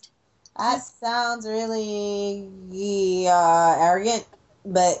 21st. That sounds really arrogant,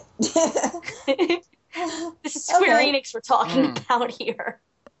 but This is Square Okay. Enix we're talking about here.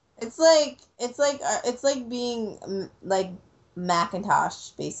 it's like being like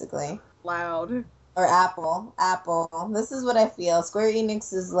Macintosh, basically, Loud. or Apple. This is what I feel. Square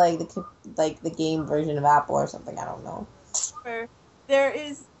Enix is like the game version of Apple or something. I don't know. There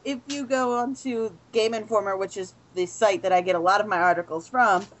is, if you go onto Game Informer, which is the site that I get a lot of my articles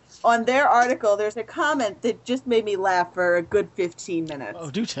from, on their article, there's a comment that just made me laugh for a good 15 minutes. Oh,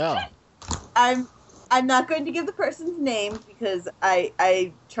 do tell. I'm not going to give the person's name because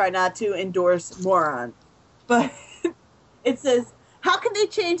I try not to endorse morons. But it says, how can they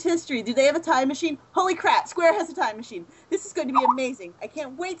change history? Do they have a time machine? Holy crap, Square has a time machine. This is going to be amazing. I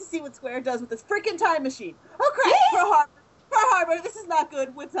can't wait to see what Square does with this freaking time machine. Oh crap, Pearl Harbor, this is not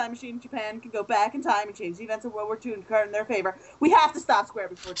good. With time machine, Japan can go back in time and change the events of World War II and turn in their favor. We have to stop Square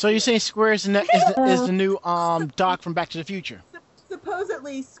before. So you're saying Square is the new Doc from Back to the Future?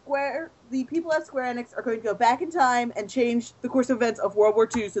 Supposedly, the people at Square Enix are going to go back in time and change the course of events of World War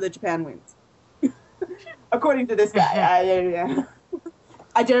II so that Japan wins. According to this guy.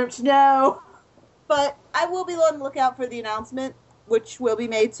 I don't know. But I will be on the lookout for the announcement, which will be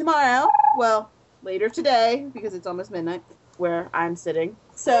made tomorrow. Well, later today, because it's almost midnight, where I'm sitting.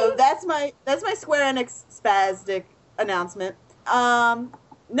 So that's my Square Enix spastic announcement.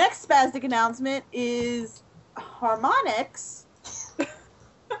 Next spastic announcement is Harmonix.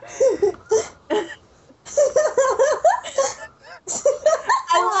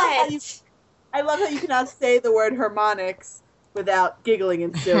 I love how you cannot say the word harmonics without giggling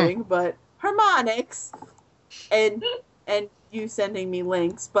and stewing, but Harmonix, and you sending me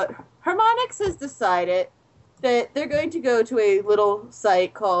links, but Harmonix has decided that they're going to go to a little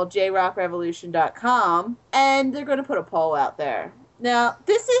site called jrockrevolution.com, and they're going to put a poll out there. Now,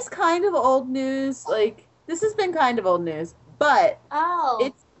 this is kind of old news, this has been kind of old news, but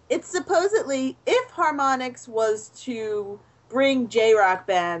it's supposedly, if Harmonix was to bring J-Rock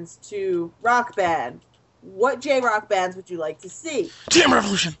bands to Rock Band, what J-Rock bands would you like to see? Jam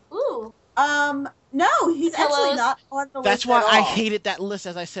Revolution! Ooh. No, he's actually not on the list. That's why at I all. hated that list,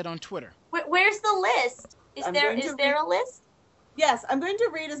 as I said on Twitter. Where's the list? Is there a list? Yes, I'm going to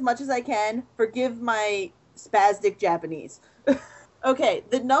read as much as I can. Forgive my spastic Japanese. Okay,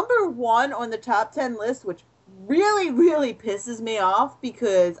 the number one on the top 10 list, which really, really pisses me off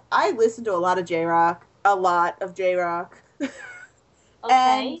because I listen to a lot of J-Rock. Okay.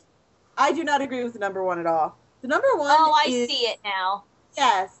 And I do not agree with the number one at all. The number one I see it now.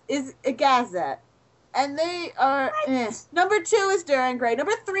 Yes, is a Gazette. And they are... Number two is Duran Gray.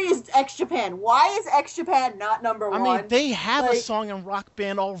 Number three is X Japan. Why is X Japan not number one? I mean, they have a song in Rock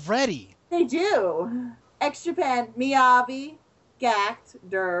Band already. They do. X Japan, Miyavi, Gact,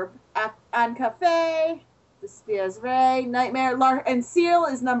 Derb, An Cafe, The Spears Ray, Nightmare, and Seal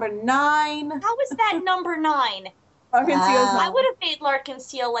is number 9. How is that number 9? Larkin Seal's I would have made Larkin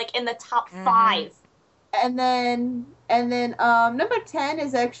Seal like in the top 5. And then number 10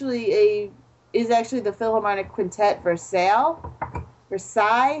 is actually the Philharmonic Quintet Versailles.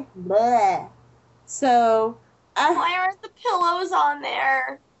 Bleh. So why aren't the pillows on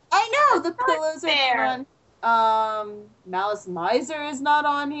there? I know the pillows are on. Malice Miser is not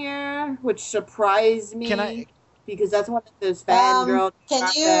on here, which surprised me. Because that's one of those fangirl. Can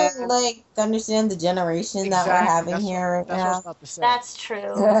you understand the generation that we're having here right now? That's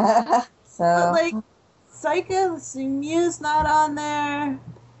true. So, but Psycho Sumu's not on there.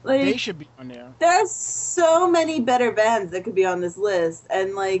 They should be on there. There's so many better bands that could be on this list,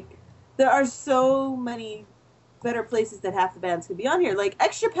 and there are so many better places that half the bands could be on here.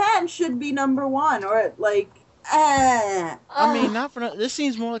 X Japan should be number 1, or I mean, not for this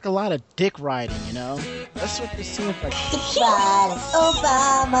seems more like a lot of dick riding, you know? That's what this seems like. Dick riding,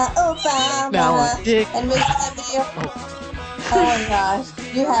 Obama. Now, dick. And oh gosh,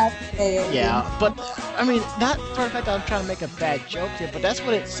 you have to say it. Yeah, but I mean, not for the fact that I'm trying to make a bad joke here, but that's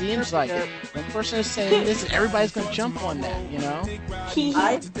what it seems like. One person is saying this, and everybody's gonna jump on that, you know?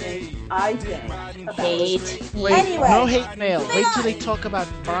 I think. Hate. Wait, anyway, no hate mail. Wait till they talk about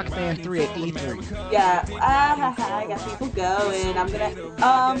Rock Band 3 at E3. Yeah, I got people going. I'm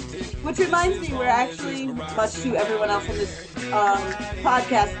gonna, which reminds me, we're actually, much to everyone else on this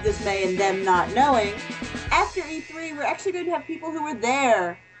podcast dismay and them not knowing, after E3, we're actually going to have people who were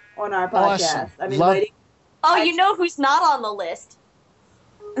there on our podcast. Awesome. You know who's not on the list?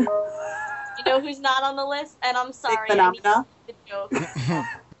 You know who's not on the list? And I'm sorry, I need Phenomena. the joke.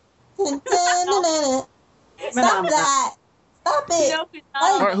 Stop that! Stop You it! know who's not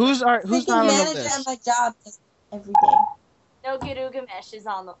All on right, who's not Thinking on the manager at list? my job every day. No, Gilgamesh is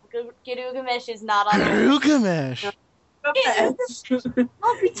on the Gilgamesh is not on the list. Gilgamesh. I'll be Is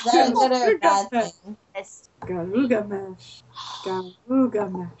that a good or a bad thing? list. Garugamesh.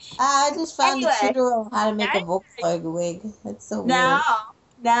 Garugamesh. I just found Anyway. a tutorial on how to make a Volkswagen wig. That's so weird.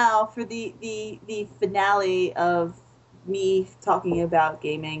 Now for the finale of me talking about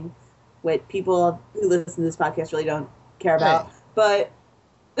gaming, what people who listen to this podcast really don't care about. But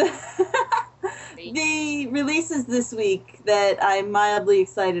the releases this week that I'm mildly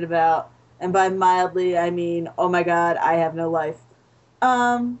excited about, and by mildly I mean, oh my god, I have no life.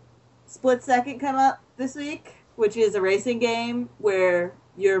 Split Second come out this week, which is a racing game where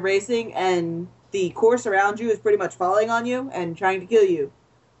you're racing and the course around you is pretty much falling on you and trying to kill you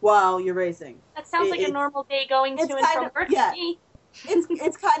while you're racing. That sounds like a normal day going to it's and kind from of- work yeah. to me.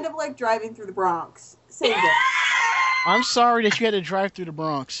 It's kind of like driving through the Bronx. Same thing. I'm sorry that you had to drive through the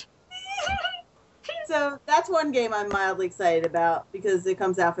Bronx. So that's one game I'm mildly excited about because it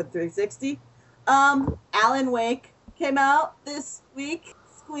comes out for the 360. Alan Wake came out this week.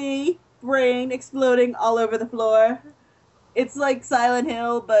 Squee, brain exploding all over the floor. It's like Silent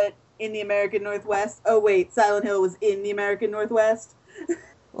Hill, but in the American Northwest. Oh wait, Silent Hill was in the American Northwest.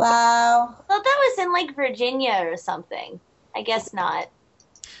 Wow. I thought that was in like Virginia or something. I guess not.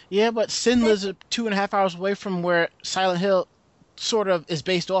 Yeah, but Sin lives 2.5 hours away from where Silent Hill sort of is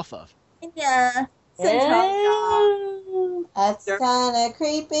based off of. Yeah. Oh. That's kind of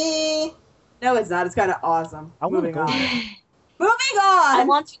creepy. No, it's not. It's kind of awesome. I wanna Moving go on. there. Moving I on.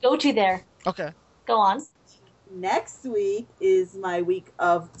 want to go to there. Okay. Go on. Next week is my week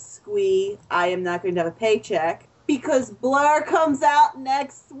of Squee. I am not going to have a paycheck because Blur comes out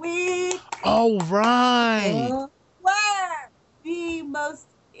next week. Oh, right. Blur! The most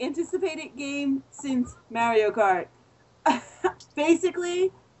anticipated game since Mario Kart.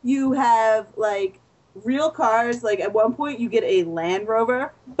 Basically, you have, like, real cars. Like, at one point, you get a Land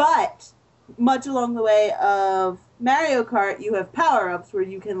Rover. But, much along the way of Mario Kart, you have power-ups where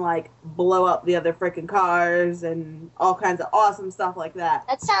you can, like, blow up the other freaking cars and all kinds of awesome stuff like that.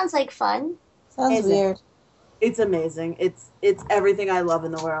 That sounds like fun. Sounds Is it? weird. It's amazing. It's everything I love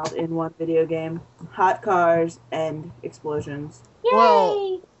in the world in one video game. Hot cars and explosions. Yay!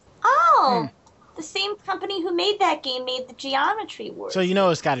 Well- Oh, the same company who made that game made the Geometry Wars. So you know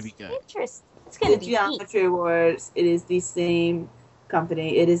it's got to be good. Interesting. It's gonna The be neat. Geometry Wars, it is the same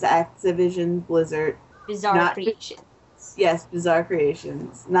company. It is Activision Blizzard. Bizarre not- creation. Yes, Bizarre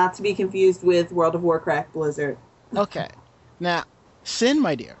Creations. Not to be confused with World of Warcraft Blizzard. Okay. Now, Sin,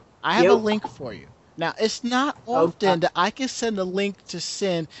 my dear, I have a Yep. link for you. Now, it's not Oh, often that I can send a link to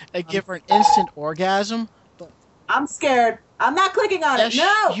Sin and give her an instant orgasm. I'm scared. I'm not clicking on it.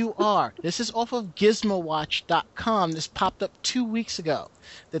 Yes, No! you are. This is off of GizmoWatch.com. This popped up 2 weeks ago.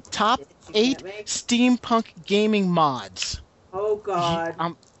 The top 8 steampunk gaming mods. Oh God.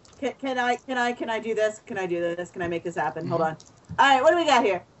 I'm- Can I do this? Can I do this? Can I make this happen? Hold on. All right, what do we got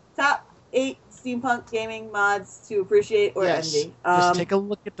here? Top 8 steampunk gaming mods to appreciate or yes. envy. Just take a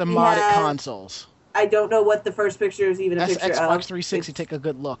look at the we modded have- consoles. I don't know what the first picture is even a That's picture Xbox of. 360. Take a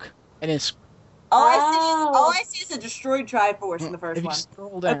good look. And it's All Oh. I see is a destroyed Triforce in the first if you one.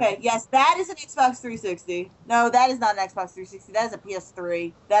 scroll down. Okay, yes, that is an Xbox 360. No, that is not an Xbox 360. That is a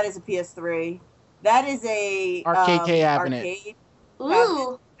PS3. That is a PS3. That is a Arcade cabinet. arcade.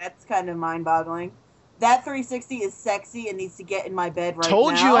 Ooh. That's kind of mind-boggling. That 360 is sexy and needs to get in my bed right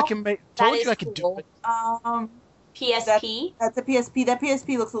Told now. you I can make. That Told is you I could do cool. it. PSP. That's a PSP. That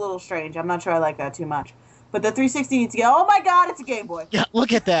PSP looks a little strange. I'm not sure I like that too much. But the 360 needs to get. Oh my God, it's a Game Boy. Yeah,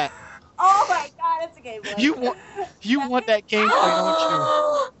 look at that. Oh my God, it's a Game Boy. You want that Game Boy,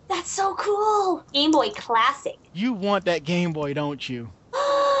 don't That's so cool. Game Boy Classic. you? You want that Game Boy, don't you?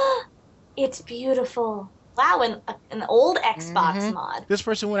 It's beautiful. Wow, an old Xbox Mhm. mod. This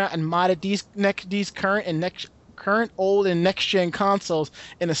person went out and modded these current, old, and next gen consoles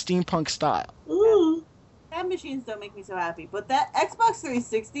in a steampunk style. Ooh. Tab machines don't make me so happy, but that Xbox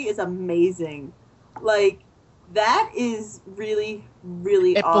 360 is amazing. Like, that is really,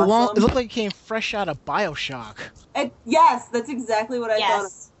 really It awesome. It looked like it came fresh out of BioShock. Yes, that's exactly what I thought.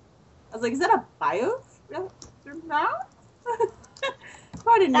 Yes. I was like, is that a BIOS? No?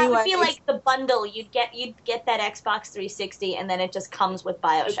 Pardon That me. would be like the bundle. You'd get that Xbox 360, and then it just comes with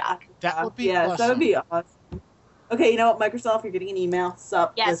BioShock. That would be Yes, awesome. that would be awesome. Okay, you know what, Microsoft, you're getting an email.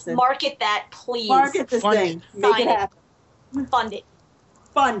 Sup, Yes, listen. market that, please. Market this Fund thing. it. Make Sign it it. happen. Fund it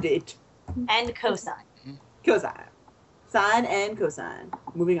Fund it. and cosign. Because I. Sine and cosine.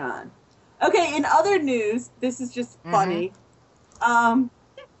 Moving on. Okay, in other news, this is just funny.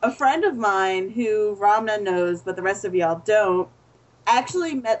 A friend of mine who Ramna knows, but the rest of y'all don't,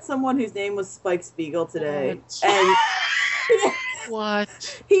 actually met someone whose name was Spike Spiegel today. And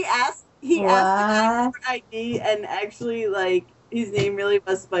What? he asked What? for ID, and actually, like, his name really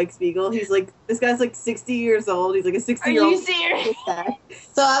was Spike Spiegel. He's like, this guy's like 60 years old. He's like a 60-year-old. Are you serious?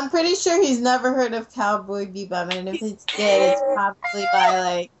 So I'm pretty sure he's never heard of Cowboy Bebop, and if he did, it's probably by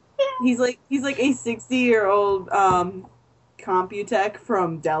like. He's like a 60-year-old Computech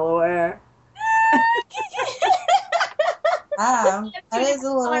from Delaware. Wow, that is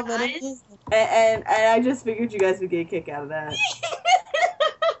a little bit of music. And I just figured you guys would get a kick out of that.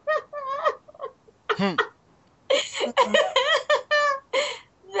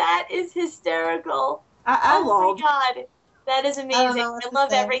 That is hysterical. I Oh love. my god. That is amazing. I to love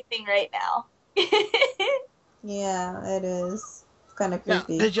say. everything right now. Yeah, it is. It's kind of Now,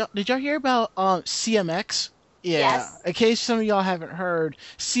 creepy. did y'all hear about CMX? Yeah. Yes. In case some of y'all haven't heard,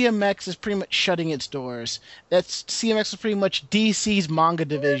 CMX is pretty much shutting its doors. CMX is pretty much DC's manga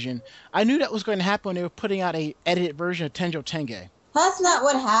division. I knew that was going to happen when they were putting out a edited version of Tenjo Tenge. That's not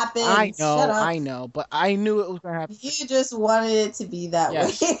what happened. Shut up. I know, but I knew it was going to happen. You just wanted it to be that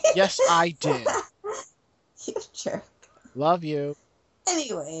Yes, way. yes, I did. You jerk. Love you.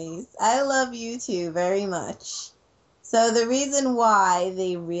 Anyways, I love you too very much. So the reason why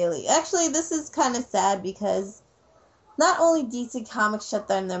they really... Actually, this is kind of sad because not only DC Comics shut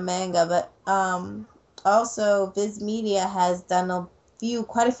down their manga, but also Viz Media has done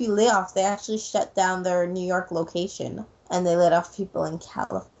quite a few layoffs. They actually shut down their New York location, and they let off people in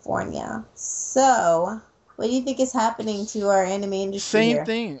California. So, what do you think is happening to our anime industry Same here?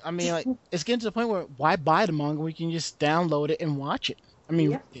 thing. I mean, like, it's getting to the point where why buy the manga when we can just download it and watch it? I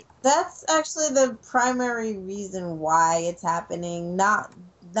mean, That's actually the primary reason why it's happening. Not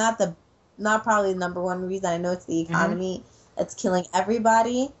probably the number one reason. I know it's the economy that's killing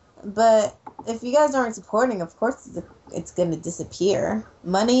everybody. But if you guys aren't supporting, of course it's going to disappear.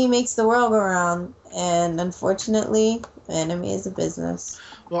 Money makes the world go round, and unfortunately, anime is a business.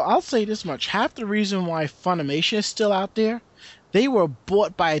 Well, I'll say this much. Half the reason why Funimation is still out there, they were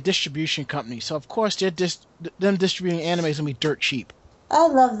bought by a distribution company. So, of course, them distributing anime is going to be dirt cheap. I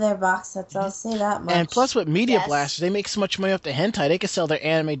love their box sets, I'll say that much. And plus, with Media Yes. Blasters, they make so much money off the hentai, they can sell their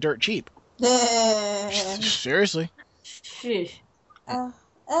anime dirt cheap. Seriously.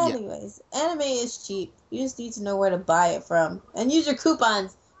 Anyways, anime is cheap. You just need to know where to buy it from. And use your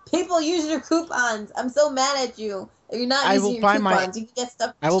coupons. People, use your coupons. I'm so mad at you. If you're not using your coupons, you can get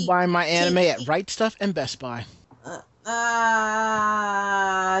stuff I will cheap. buy my anime at Right Stuff and Best Buy.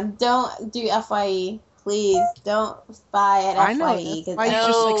 Don't do FYE. Please, don't buy at I know. FYE. I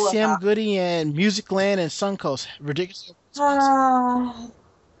just like Sam Goody and Musicland and Suncoast. Ridiculous. No,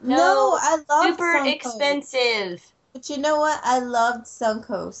 I love Super Suncoast. expensive. But you know what? I loved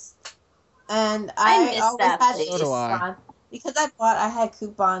Suncoast. And I I miss always that had place. So do I. coupons. Because I had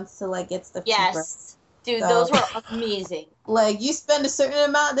coupons to like get stuff cheaper. Yes. Dude, So- those were amazing. Like, you spend a certain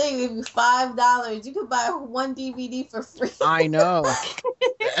amount, they give you $5. You could buy one DVD for free. I know.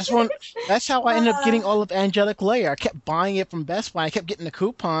 That's how I ended up getting all of Angelic Layer. I kept buying it from Best Buy. I kept getting the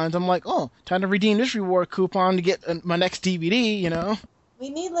coupons. I'm like, oh, time to redeem this reward coupon to get my next DVD, you know? We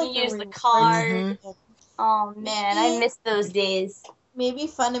need like You a use the reward card. system. Oh man, I miss those days. Maybe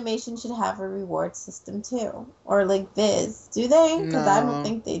Funimation should have a reward system too. Or like Viz. Do they? Because I No. don't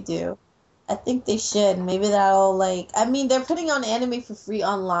think they do. I think they should. Maybe that'll they're putting on anime for free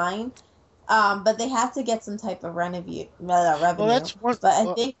online. But they have to get some type of revenue. Well, that's one. But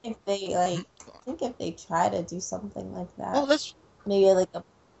I think if they try to do something like that, Well, that's maybe like a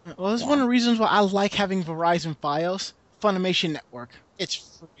one of the reasons why I like having Verizon Fios, Funimation Network. It's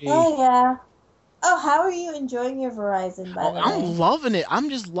free. oh yeah. Oh, how are you enjoying your Verizon by the way? I'm loving it. I'm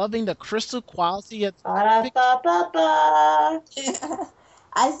just loving the crystal quality. Ba-da-ba-ba-ba.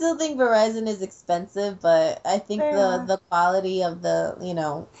 I still think Verizon is expensive, but I think Yeah. the quality of the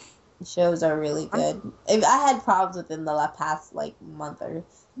shows are really good. I had problems with them the past month or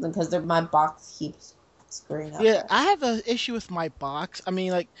because my box keeps screwing up. Yeah, I have an issue with my box. I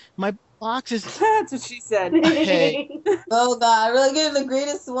mean, like, my box is. That's what she said. Hey. Oh God, really getting the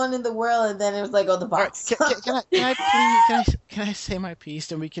greatest one in the world, and then it was like, oh, the All right, box. can I say my piece?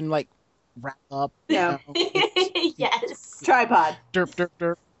 Then we can wrap up. No. Yes. Tripod. Derp, derp,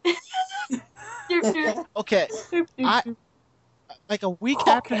 derp. Derp, derp. Okay, like a week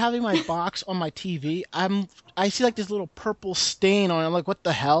after having my box on my TV, I see like this little purple stain on it. I'm like, what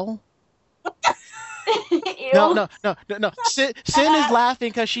the hell? Ew. No. Sin is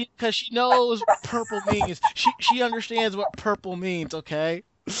laughing because she knows what purple means. She understands what purple means. Okay,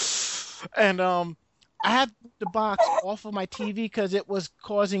 and I had the box off of my TV because it was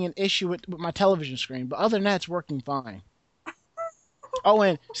causing an issue with my television screen. But other than that, it's working fine. Oh,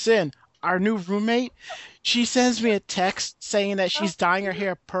 and Sin, our new roommate, she sends me a text saying that she's dyeing her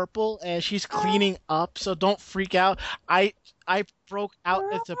hair purple and she's cleaning up. So don't freak out. I broke out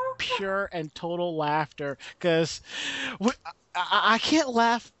into pure and total laughter because I can't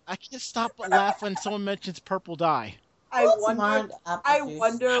laugh. I can't stop but laugh when someone mentions purple dye. I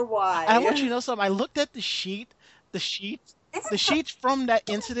wonder why. I want you to know something. I looked at the sheets from that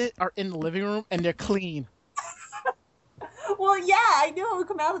incident are in the living room and they're clean. Well, yeah, I knew it would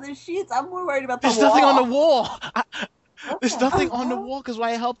come out of the sheets. I'm more worried about the There's wall. nothing on the wall. There's nothing on the wall because when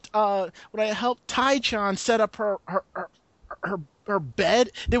I helped Tai-chan set up her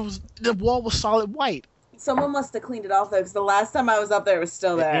bed, the wall was solid white. Someone must have cleaned it off though, because the last time I was up there, it was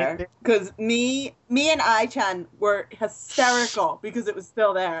still there. Because me and I-chan were hysterical because it was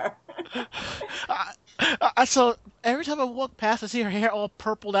still there. So every time I walk past, I see her hair all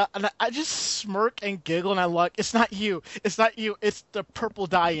purpled out, and I just smirk and giggle, and I'm like, "It's not you. It's not you. It's the purple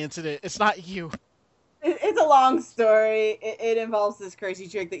dye incident. It's not you." It's a long story. It involves this crazy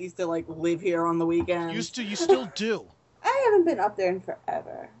chick that used to like live here on the weekends. You still do. I haven't been up there in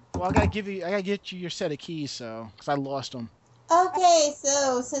forever. Well, I gotta get you your set of keys, because I lost them. Okay,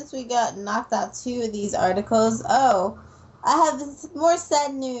 so since we got knocked out 2 of these articles, I have more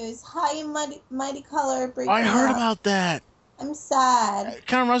sad news. High Mighty Color breaking I heard up. about that. I'm sad. It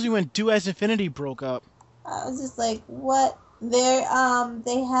kind of reminds me when Do As Infinity broke up. I was just like, what? They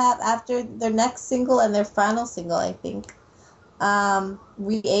have, after their next single and their final single, I think,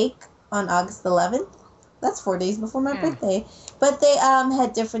 Re-Ache on August 11th. That's 4 days before my birthday. But they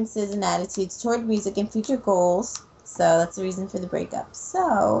had differences in attitudes toward music and future goals. So that's the reason for the breakup.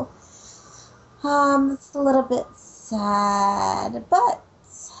 So, it's a little bit sad. But,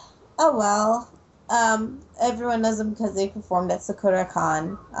 oh well. Everyone knows them because they performed at Sakura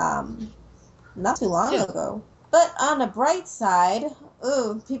Con not too long ago. But on a bright side,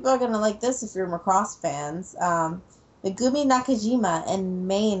 people are going to like this if you're Macross fans. Megumi Nakajima and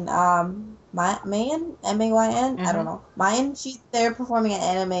Main, Mayan? M-A-Y-N? I don't know. Mayan, they're performing at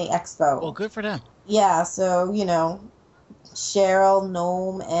Anime Expo. Well, good for them. Yeah, so, Cheryl,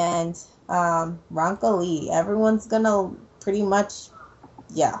 Gnome, and Ranka Lee. Everyone's gonna pretty much,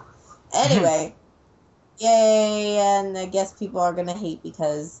 Anyway, yay, and I guess people are gonna hate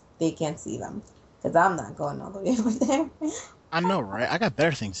because they can't see them. Because I'm not going all the way over there. I know, right? I got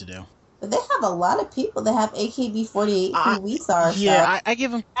better things to do. But they have a lot of people. They have AKB48 who we saw. Yeah, I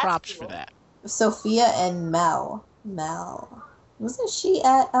give them props for that. Sophia and Mel. Wasn't she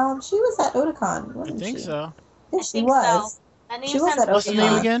at, she was at Otakon, wasn't she? I think so. Yeah, she was. So. She was at Otakon. What's the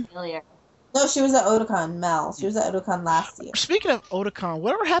name again? No, she was at Otakon, Mel. She was at Otakon last year. Speaking of Otakon,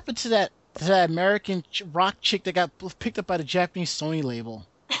 whatever happened to that American rock chick that got picked up by the Japanese Sony label?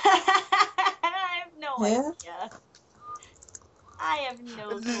 I have no idea. I have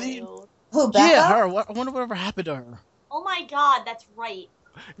no clue. Who, Becca? Yeah, her. I wonder whatever happened to her. Oh my god, that's right.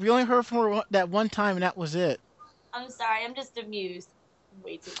 We only heard from her that one time, and that was it. I'm sorry, I'm just amused.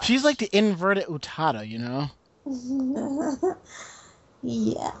 Way too much. She's like the inverted Utada, Yeah.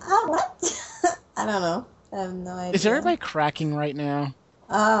 What? I don't know. I have no idea. Is everybody cracking right now?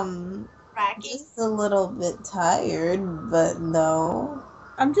 Cracking? Just a little bit tired, but no.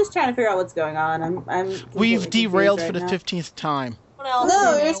 I'm just trying to figure out what's going on. We've derailed for the 15th time. What else?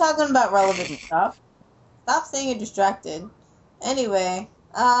 No, you're talking about relevant stuff. Stop saying you're distracted. Anyway,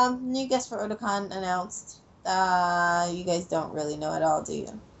 new guest for Otakon announced. You guys don't really know at all, do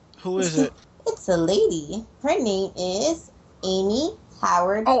you? Who is it? It's a lady. Her name is Amy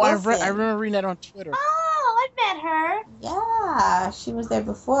Howard. Oh, I Wilson. remember reading that on Twitter. Oh, I've met her. Yeah, she was there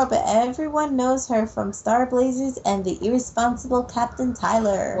before, but everyone knows her from Star Blazers and the irresponsible Captain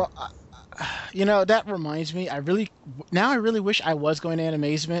Tyler. Well, that reminds me. I really wish I was going to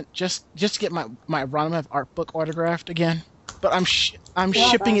Animazement just to get my Ranma art book autographed again. But I'm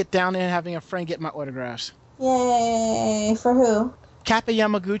shipping it down and having a friend get my autographs. Yay! For who? Kappa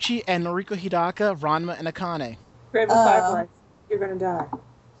Yamaguchi and Noriko Hidaka, Ranma, and Akane. Grave of Fireflies. You're gonna die.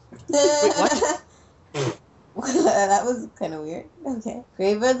 Wait, what? That was kind of weird. Okay.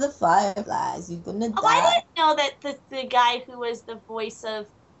 Grave of the Fireflies. You're gonna die. Oh, I didn't know that the guy who was the voice of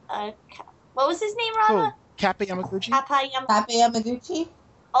what was his name, Rama? Who? Kappa Yamaguchi? Kappa Yamaguchi?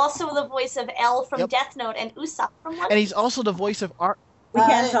 Also the voice of L from Death Note and Usopp from One Piece. And he's also the voice of Art. We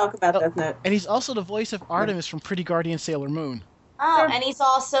can't talk about Death Note. And he's also the voice of Artemis from Pretty Guardian Sailor Moon. Oh, and he's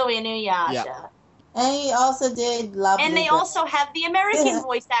also Inuyasha. Yeah. And he also did La And they Bluebird. also have the American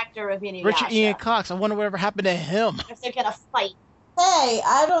voice actor of Inuyasha. Richard Ian Cox. I wonder whatever happened to him. If they're gonna fight. Hey,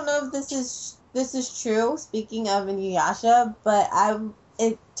 I don't know if this is true. Speaking of Inuyasha, but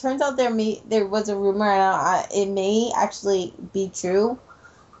it turns out there was a rumor, and it may actually be true.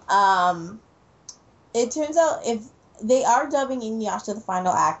 It turns out if they are dubbing Inuyasha the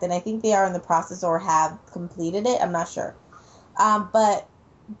final act, and I think they are in the process or have completed it. I'm not sure. But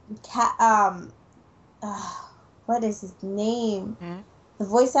what is his name? Hmm? The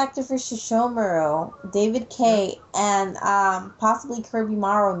voice actor for Shishomaru, David Kay, and possibly Kirby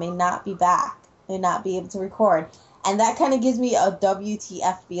Morrow may not be back. May not be able to record. And that kind of gives me a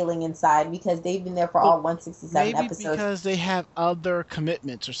WTF feeling inside because they've been there for all 167 Maybe episodes. because they have other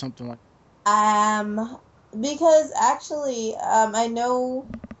commitments or something like that. Because actually, I know,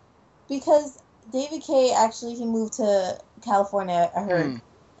 because David Kay, actually, he moved to California. I heard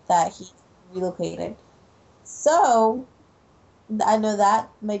that he relocated. So, I know that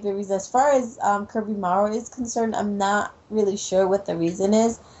might be a reason. As far as Kirby Morrow is concerned, I'm not really sure what the reason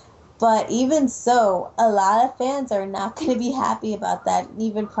is. But even so, a lot of fans are not going to be happy about that,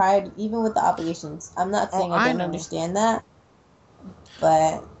 even with the obligations. I'm not saying I don't understand that,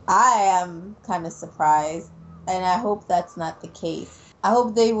 but I am kind of surprised, and I hope that's not the case. I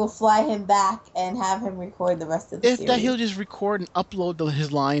hope they will fly him back and have him record the rest of the series. If that, he'll just record and upload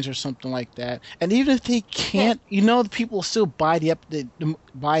his lines or something like that. And even if they can't, the people will still buy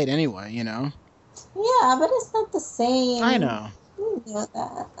buy it anyway, Yeah, but it's not the same. I know. You know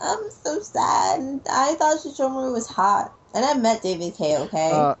that. I'm so sad. I thought Shishomaru was hot. And I met David Kay,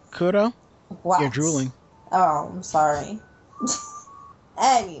 okay? Kudo? What? You're drooling. Oh, I'm sorry.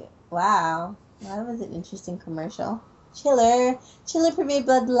 Anyway, wow. That was an interesting commercial. Chiller premiered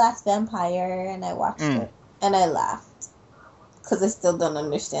Blood the Last Vampire, and I watched it. And I laughed. Because I still don't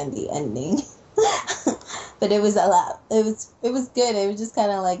understand the ending. But it was a lot. It was good. It was just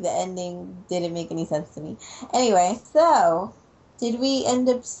kind of like the ending didn't make any sense to me. Anyway, so did we end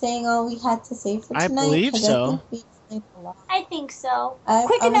up saying all we had to say for tonight? I believe so. I think we explained a lot. I think so.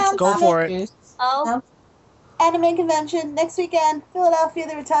 Quick announcement. Go for it. Oh, Anime convention next weekend, Philadelphia,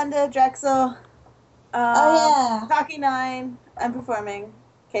 the Rotunda, Drexel. Taki 9. I'm performing.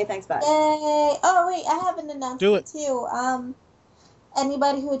 Okay, thanks, bye. Yay! Oh wait, I have an announcement Do it. too.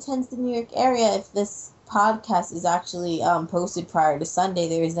 Anybody who attends the New York area, if this podcast is actually posted prior to Sunday,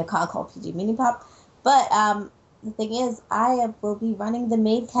 there is a con called PJ Mini Pop. But the thing is, I will be running the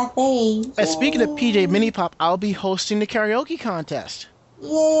Maid Cafe. And speaking of PJ Mini Pop, I'll be hosting the karaoke contest.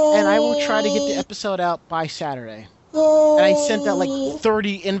 Yay! And I will try to get the episode out by Saturday. Yay! And I sent out like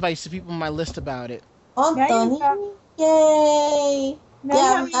 30 invites to people on my list about it. Anthony. Yay! Now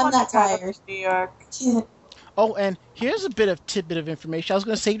Yeah, I'm not tired. New York. Oh, and here's a tidbit of information. I was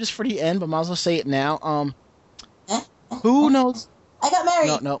going to save this for the end, but I might as well say it now. Who knows? I got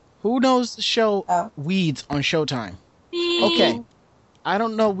married. No. Who knows the show Weeds on Showtime? Okay. I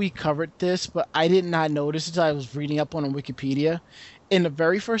don't know we covered this, but I did not notice until I was reading up on Wikipedia. In the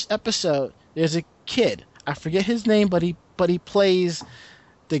very first episode, there's a kid. I forget his name, but he plays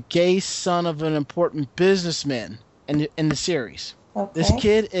the gay son of an important businessman in the series. Okay. This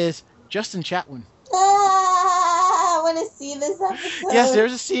kid is Justin Chatwin. I want to see this episode. Yes,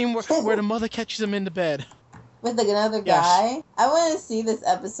 there's a scene where the mother catches him in the bed. With another Yes. guy? I want to see this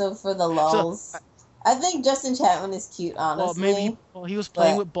episode for the lulz. I think Justin Chatwin is cute, honestly. Well, maybe he was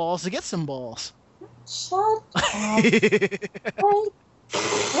playing with balls to get some balls. Shut up.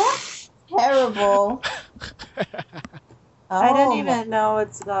 That's terrible. I don't Oh, even know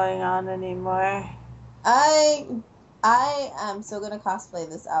what's going on anymore. I am so gonna cosplay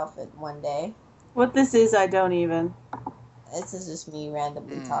this outfit one day. What this is, I don't even. This is just me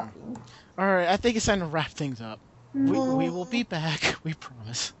randomly talking. All right, I think it's time to wrap things up. We will be back. We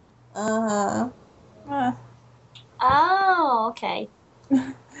promise. Oh, okay.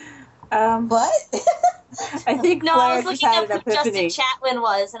 What? I think No, I Claire was just looking had up an who Justin epiphany. Chatwin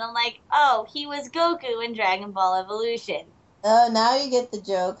was, and I'm like, oh, he was Goku in Dragon Ball Evolution. Oh, now you get the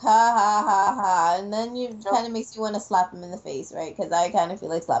joke. Ha ha ha ha. And then you kind of makes you want to slap him in the face, right? Because I kind of feel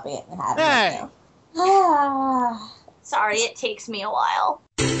like slapping it in the hat right now. Ah. Sorry, it takes me a while.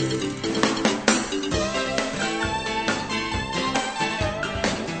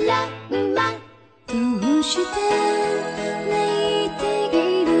 ランマどうして泣いてい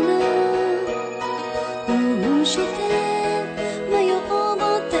るのどうして迷っ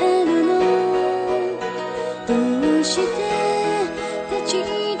てるのどうして立ち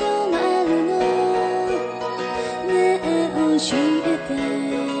止まるのねえ教えて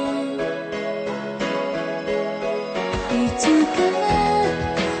いつから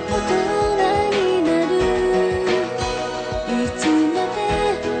大人にな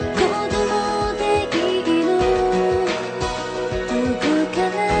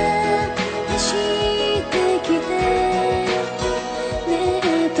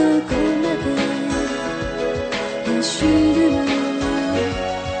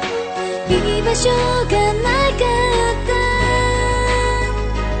場所がなかった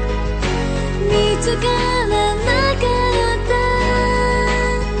見つからなかった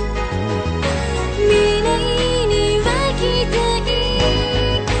未来には期待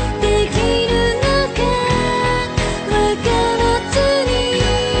できるのかわからずに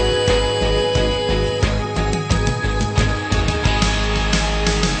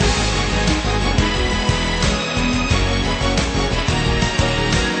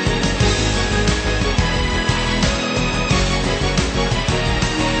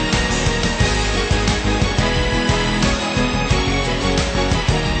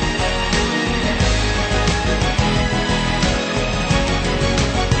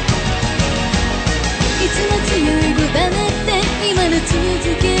いつも強い子だねって今の続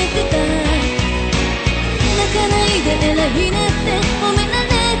けてた泣かないで偉いねって褒められ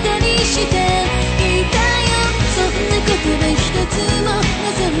たりしていたよそんな言葉一つも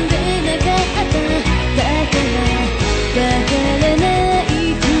望んでなかっただからない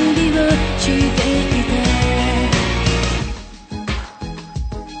ふりをしていた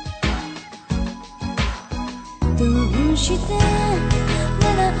どうして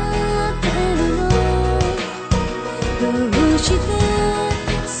笑ってるのどうして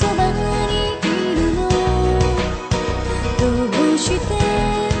そばにいるのどうして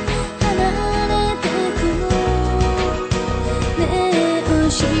離れてくのねえ教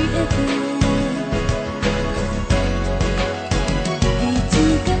えていつ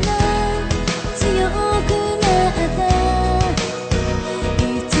から強くなったい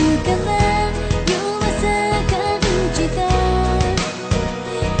つから弱さ感じた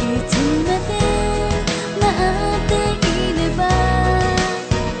いつまで待っていれば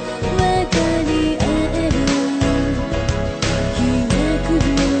分かり合える日が来る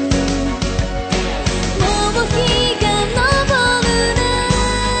もう日が昇るね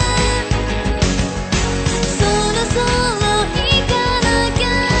そろそろ行かなきゃ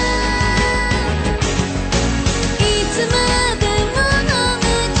いつまでものう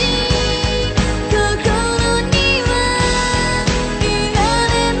ち心にはいら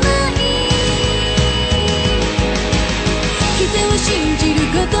れない人を信じる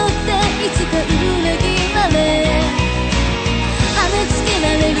ことっていつか裏切られはねつけら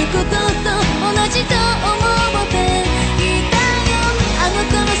れることと同じと思っていたよあの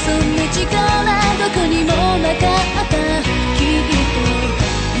頃そんな力どこにもなかったきっと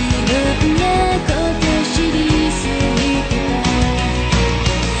いろんなこと知りすぎてた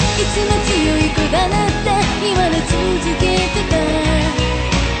いつも強い子だなって言われ続けてた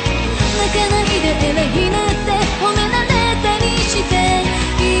泣かないで偉いなって褒められたりして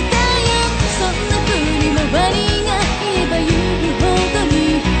いたよそんな風に周りが言えば言うほどに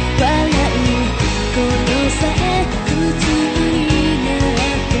笑うことさえ普通にな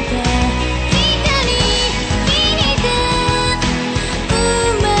ってた光にて生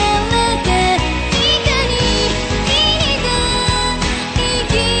まれて光にて生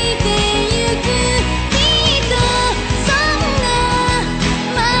きてゆくきっとそんな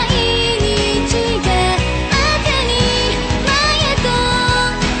毎日が後に前と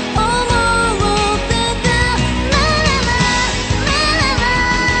思ってたララララララララ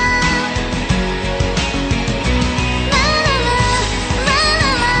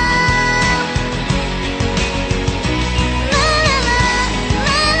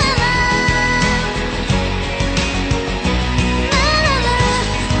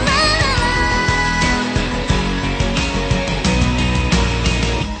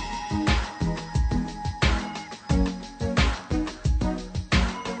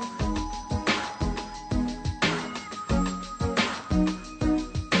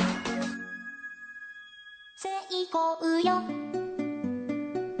成功よ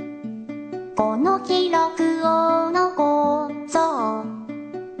この記録を残そ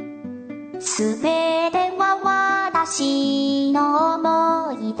うすべては私の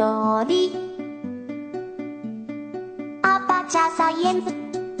思い通りアパチャサイエンス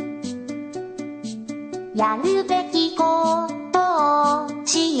やるべきことを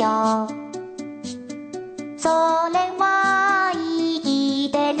しようそれは生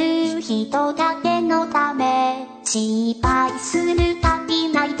きてる人だけのため失敗するたび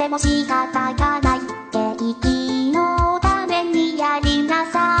泣いても仕方がない景気のためにやりな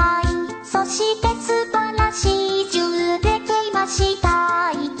さいそして素晴らしい充できまし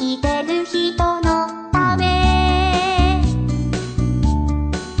た生きてる人のため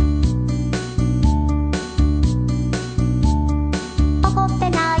怒って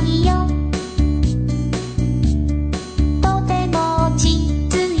ないよとても落ち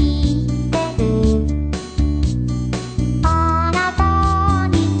着いてるあなた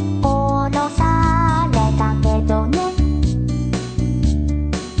に殺さ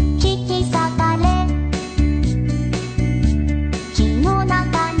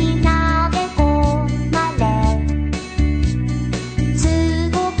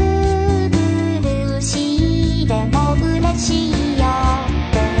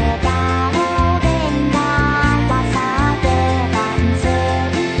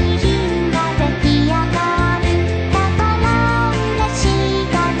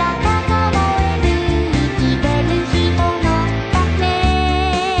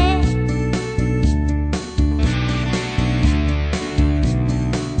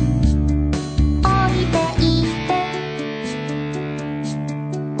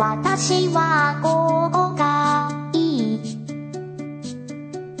私はここがいい。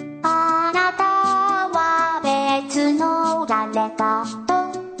あなたは別の誰かと。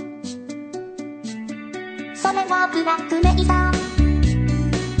それはブラックメイだ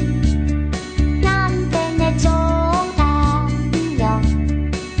なんてね冗談よ。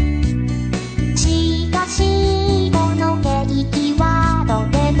しかしこのケーキはと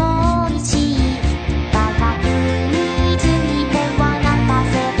ても美味しい。科学については泣か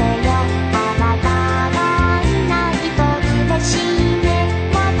せてよ。あなたがいないと嬉しいね。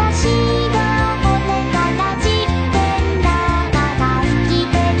私がこれから実験だから生き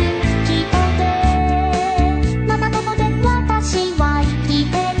てる人で。またここで私は生き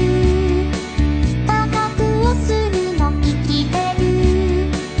てる。科学をするの生きてる。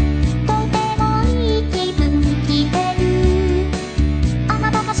とてもいい気分生きてる。あな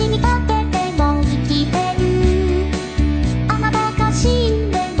たが死にかけても生きてる。あなたが死ん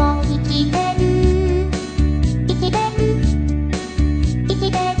でも生きてる。生きてる。生き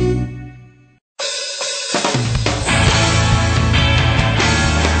てる。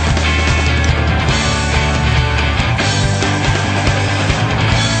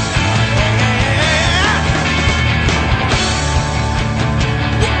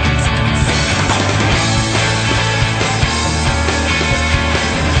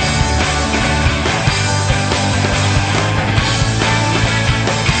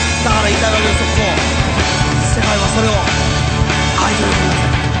だから言いたいわけですよ、ここ世界はそれを愛と呼ぶんだ。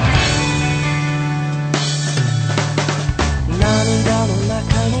涙の中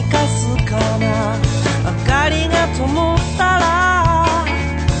にかすかな明かりが灯ったら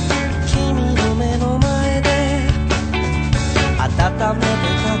君の目の前で温めて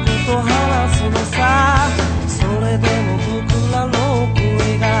たこと話すのさ。それでも僕らの声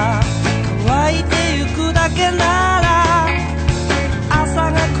が乾いてゆくだけなら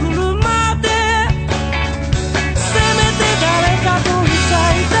朝が来るまでせめて誰かといた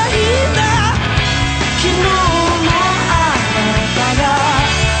いたいんだ。昨日のあなたが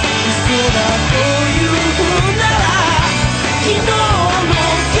嘘だというなら昨日の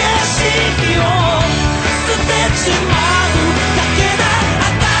景色を捨てちまうだけだ。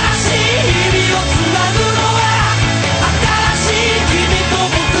新しい日々をつなぐのは新しい君と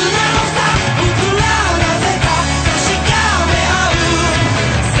僕なのさ。僕らなぜか確かめ合う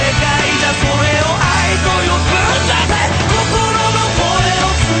世界じゃそれを愛と呼ぶんだぜ。心の声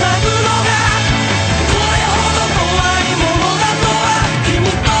をつなぐのがこれほど怖いものだとは。君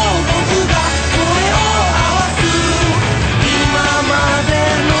と僕が声を合わす今まで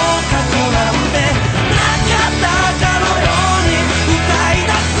の過去なんてなかったかのように歌い出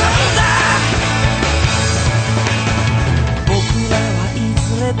すんだ。僕らはいず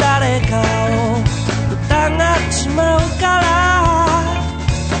れ誰かを疑っちまうから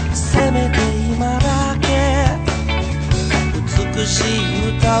せめて今だけ美し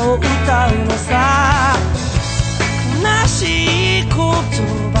い歌を歌うのさ。悲しい言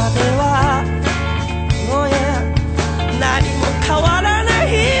葉ではoh yeah何も変わらない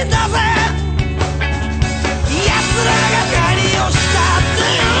んだぜ。奴らが何をしたって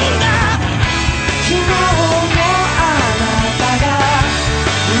言うんだ。昨日のあなたが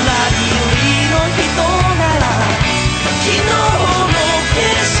裏切りの人なら昨日の景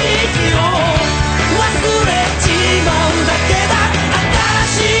色を忘れちまうだけだ。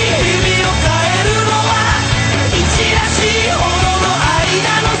新しい日々を変えるのは1らしいほどの愛だ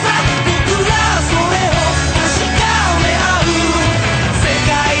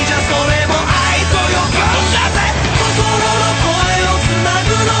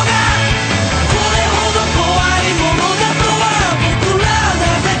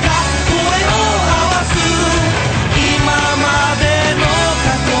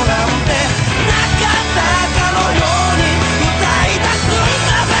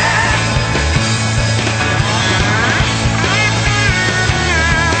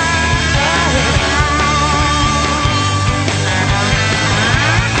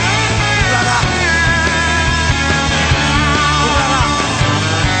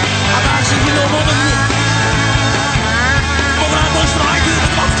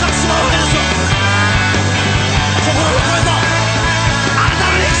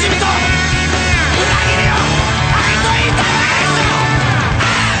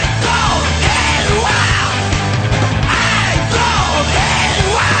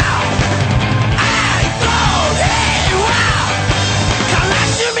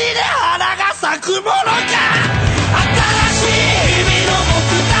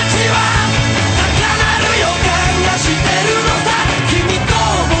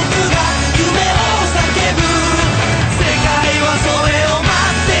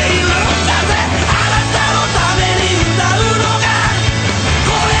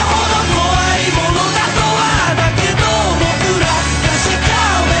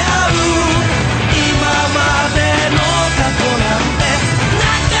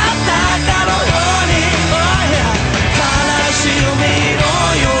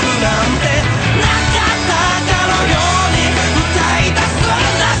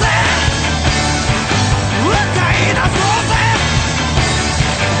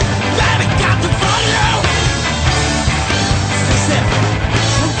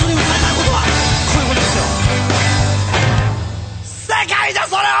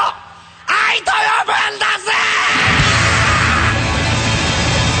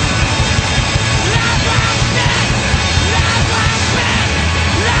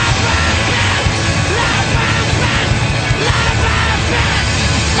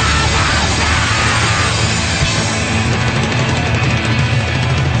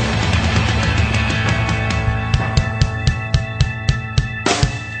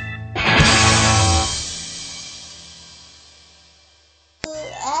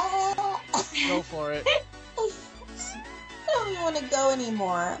Go for it. I don't even want to go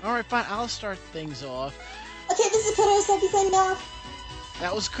anymore. All right, fine. I'll start things off. Okay, this is Kuro Usagi signing off.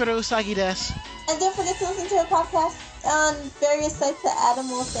 That was Kuro Usagi des. And don't forget to listen to our podcast on various sites that Adam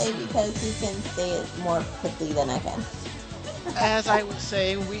will say because he can say it more quickly than I can. As I was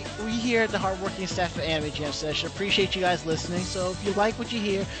saying, we here at the hardworking staff of Anime Jam Session appreciate you guys listening. So if you like what you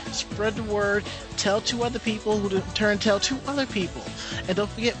hear, spread the word, tell 2 other people who in turn tell 2 other people. And don't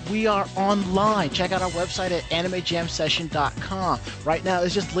forget, we are online. Check out our website at animejamsession.com. Right now,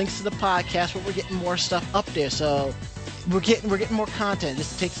 it's just links to the podcast, but we're getting more stuff up there. So we're getting more content.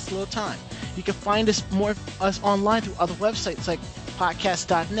 Just takes us a little time. You can find us online through other websites like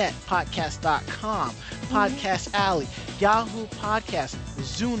podcast.net, podcast.com, Podcast Alley, Yahoo Podcast,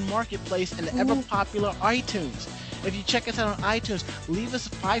 Zune Marketplace, and the ever-popular iTunes. If you check us out on iTunes, leave us a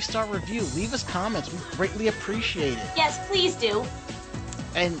 5-star review. Leave us comments. We greatly appreciate it. Yes, please do.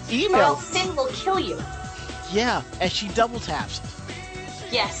 And Or email. else Sin will kill you. Yeah, as she double taps.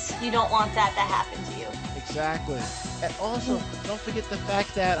 Yes, you don't want that to happen to you. Exactly. And also, don't forget the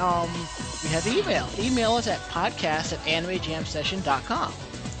fact that we have email. Email us at podcast@animejamsession.com.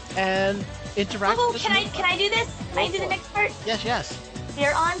 And interact Oh, with us. can I do this? Can I do the next part? Yes.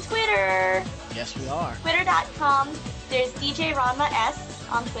 We're on Twitter. Yes, we are. Twitter.com. There's DJ Ranma S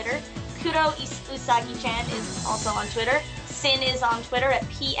on Twitter. Kuro Usagi-chan is also on Twitter. Sin is on Twitter at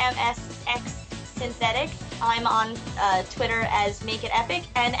PMSX Synthetic. I'm on Twitter as Make It Epic.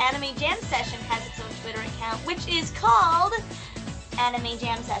 And Anime Jam Session has its own Twitter account, which is called Anime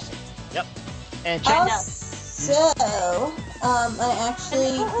Jam Session. Yep. And check out. So, I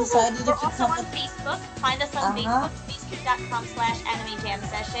actually decided to We're also become on Facebook. Find us on Facebook,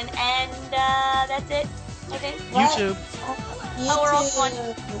 facebook.com/animejamsession. And that's it, I think. YouTube. Oh, we're also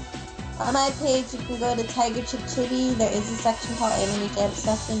on- On my page, you can go to Tiger Chick Chibi. There is a section called Anime Jam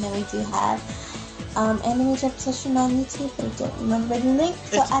Session, and we do have Anime Jam Session on YouTube, but I don't remember the link.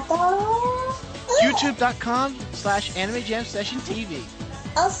 So It's I thought youtube.com/animejamsessiontv.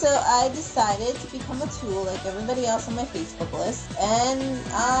 Also, I decided to become a tool like everybody else on my Facebook list and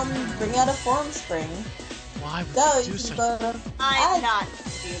bring out a forum spring. Why would So you you do can such? go to I'm not going to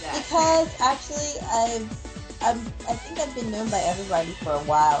do that. because actually I think I've been known by everybody for a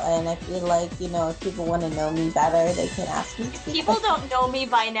while, and I feel like, you know, if people want to know me better, they can ask me to be. People don't know me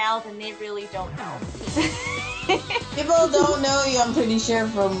by now, then they really don't know. People don't know you, I'm pretty sure,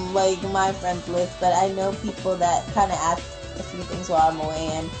 from like my friends list, but I know people that kind of ask a few things while I'm away,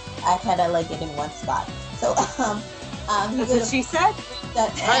 and I kind of like it in one spot. So you That's go what to she said.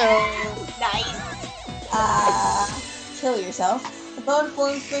 that Nice. kill yourself. Go to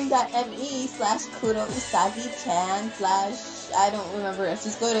forumspring.me/Kuro Usagi-chan / I don't remember it.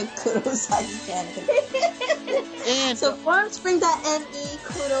 Just go to Kuro Usagi-chan. And So forumspring.me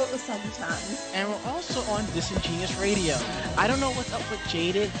Kuro Usagi-chan. and we're also on Disingenuous Radio. I don't know what's up with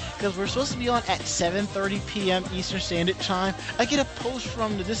Jaded, because we're supposed to be on at 7:30 p.m. Eastern Standard Time. I get a post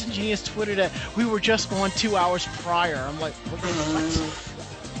from the Disingenuous Twitter that we were just on 2 hours prior. I'm like, what?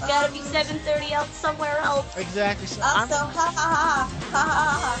 Gotta be 7:30 out somewhere else. Exactly. So Also,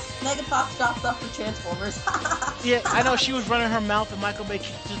 Megan Fox dropped off the Transformers. yeah, I know she was running her mouth and Michael Bay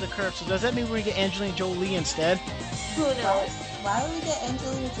kicked her to the curb. So does that mean we're gonna get Angelina Jolie instead? Who knows? Why would we get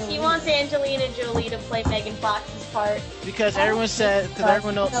Angelina Jolie? He wants Angelina Jolie to play Megan Fox's part. Because everyone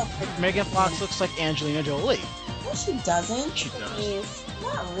knows Megan Fox looks like Angelina Jolie. No, she doesn't. She does. Please.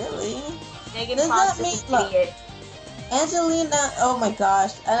 Not really. Megan Does Fox that is mean- an idiot. Angelina, oh my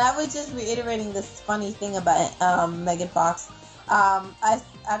gosh. And I was just reiterating this funny thing about Megan Fox. I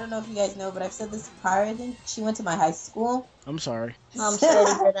don't know if you guys know, but I've said this prior. I think she went to my high school. I'm sorry. I'm sorry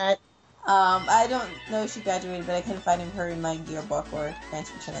to hear that. I don't know if she graduated, but I couldn't find her in my yearbook or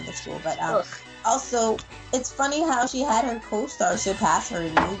transcription of the school. But Ugh. also, it's funny how she had her co-star surpass her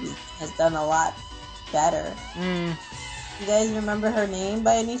in movies. Has done a lot better. You guys remember her name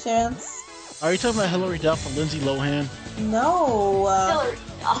by any chance? Are you talking about Hilary Duff or Lindsay Lohan? No. Hillary.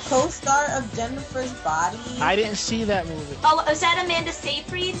 Oh. Co-star of Jennifer's Body. I didn't see that movie. Oh, is that Amanda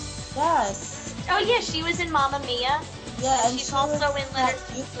Seyfried? Yes. Oh yeah, she was in Mamma Mia. Yeah, and She's she also was in Leonard that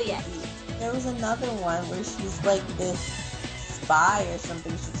Splitsville. movie. There was another one where she's like this spy or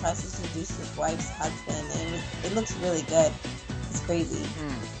something. She tries to seduce his wife's husband, and it looks really good. It's crazy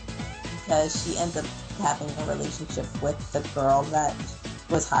because she ends up having a relationship with the girl that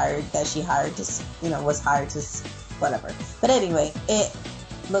was hired, whatever. But anyway, it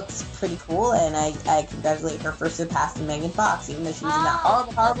looks pretty cool, and I congratulate her for surpassing Megan Fox, even though she was in that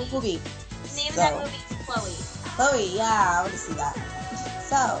horrible movie. The name of So- that movie is Chloe. Chloe, yeah, I want to see that.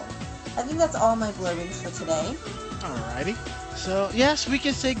 So, I think that's all my blurbings for today. Alrighty. So, yes, we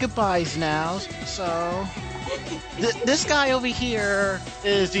can say goodbyes now. So, this guy over here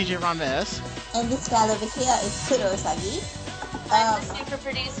is DJ Ron S. And this guy over here is Kuro Usagi. I'm the super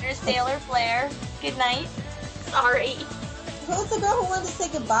producer, Sailor Flare. Good night. Sorry. Who's the girl who wanted to say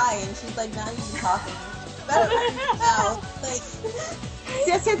goodbye and she's like not even talking? Better now. Like,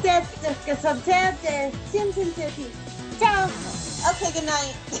 okay, good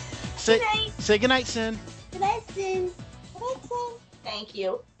night. Say good night, Sin. Good night, Sin. Good night, Sin. Thank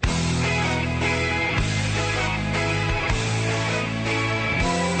you.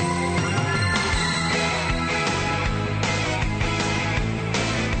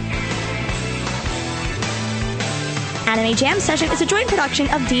 Anime Jam Session is a joint production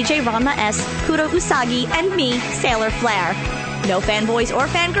of DJ Ranma S, Kuro Usagi, and me, Sailor Flare. No fanboys or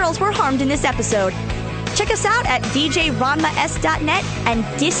fangirls were harmed in this episode. Check us out at djranmas.net and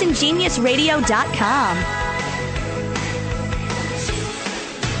disingeniousradio.com.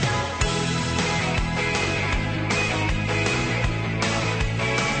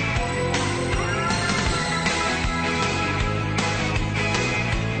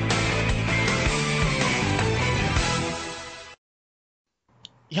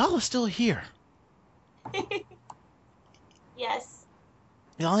 Y'all are still here. Yes.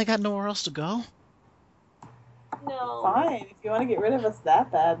 Y'all ain't got nowhere else to go? No. Fine, if you want to get rid of us that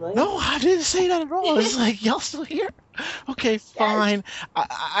badly. No, I didn't say that at all. It's like, y'all still here? Okay, fine.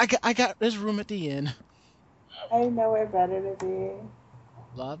 I got this room at the inn. I have nowhere better to be.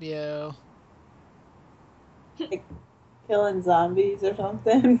 Love you. Like, killing zombies or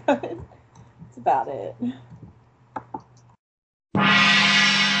something, but it's about it.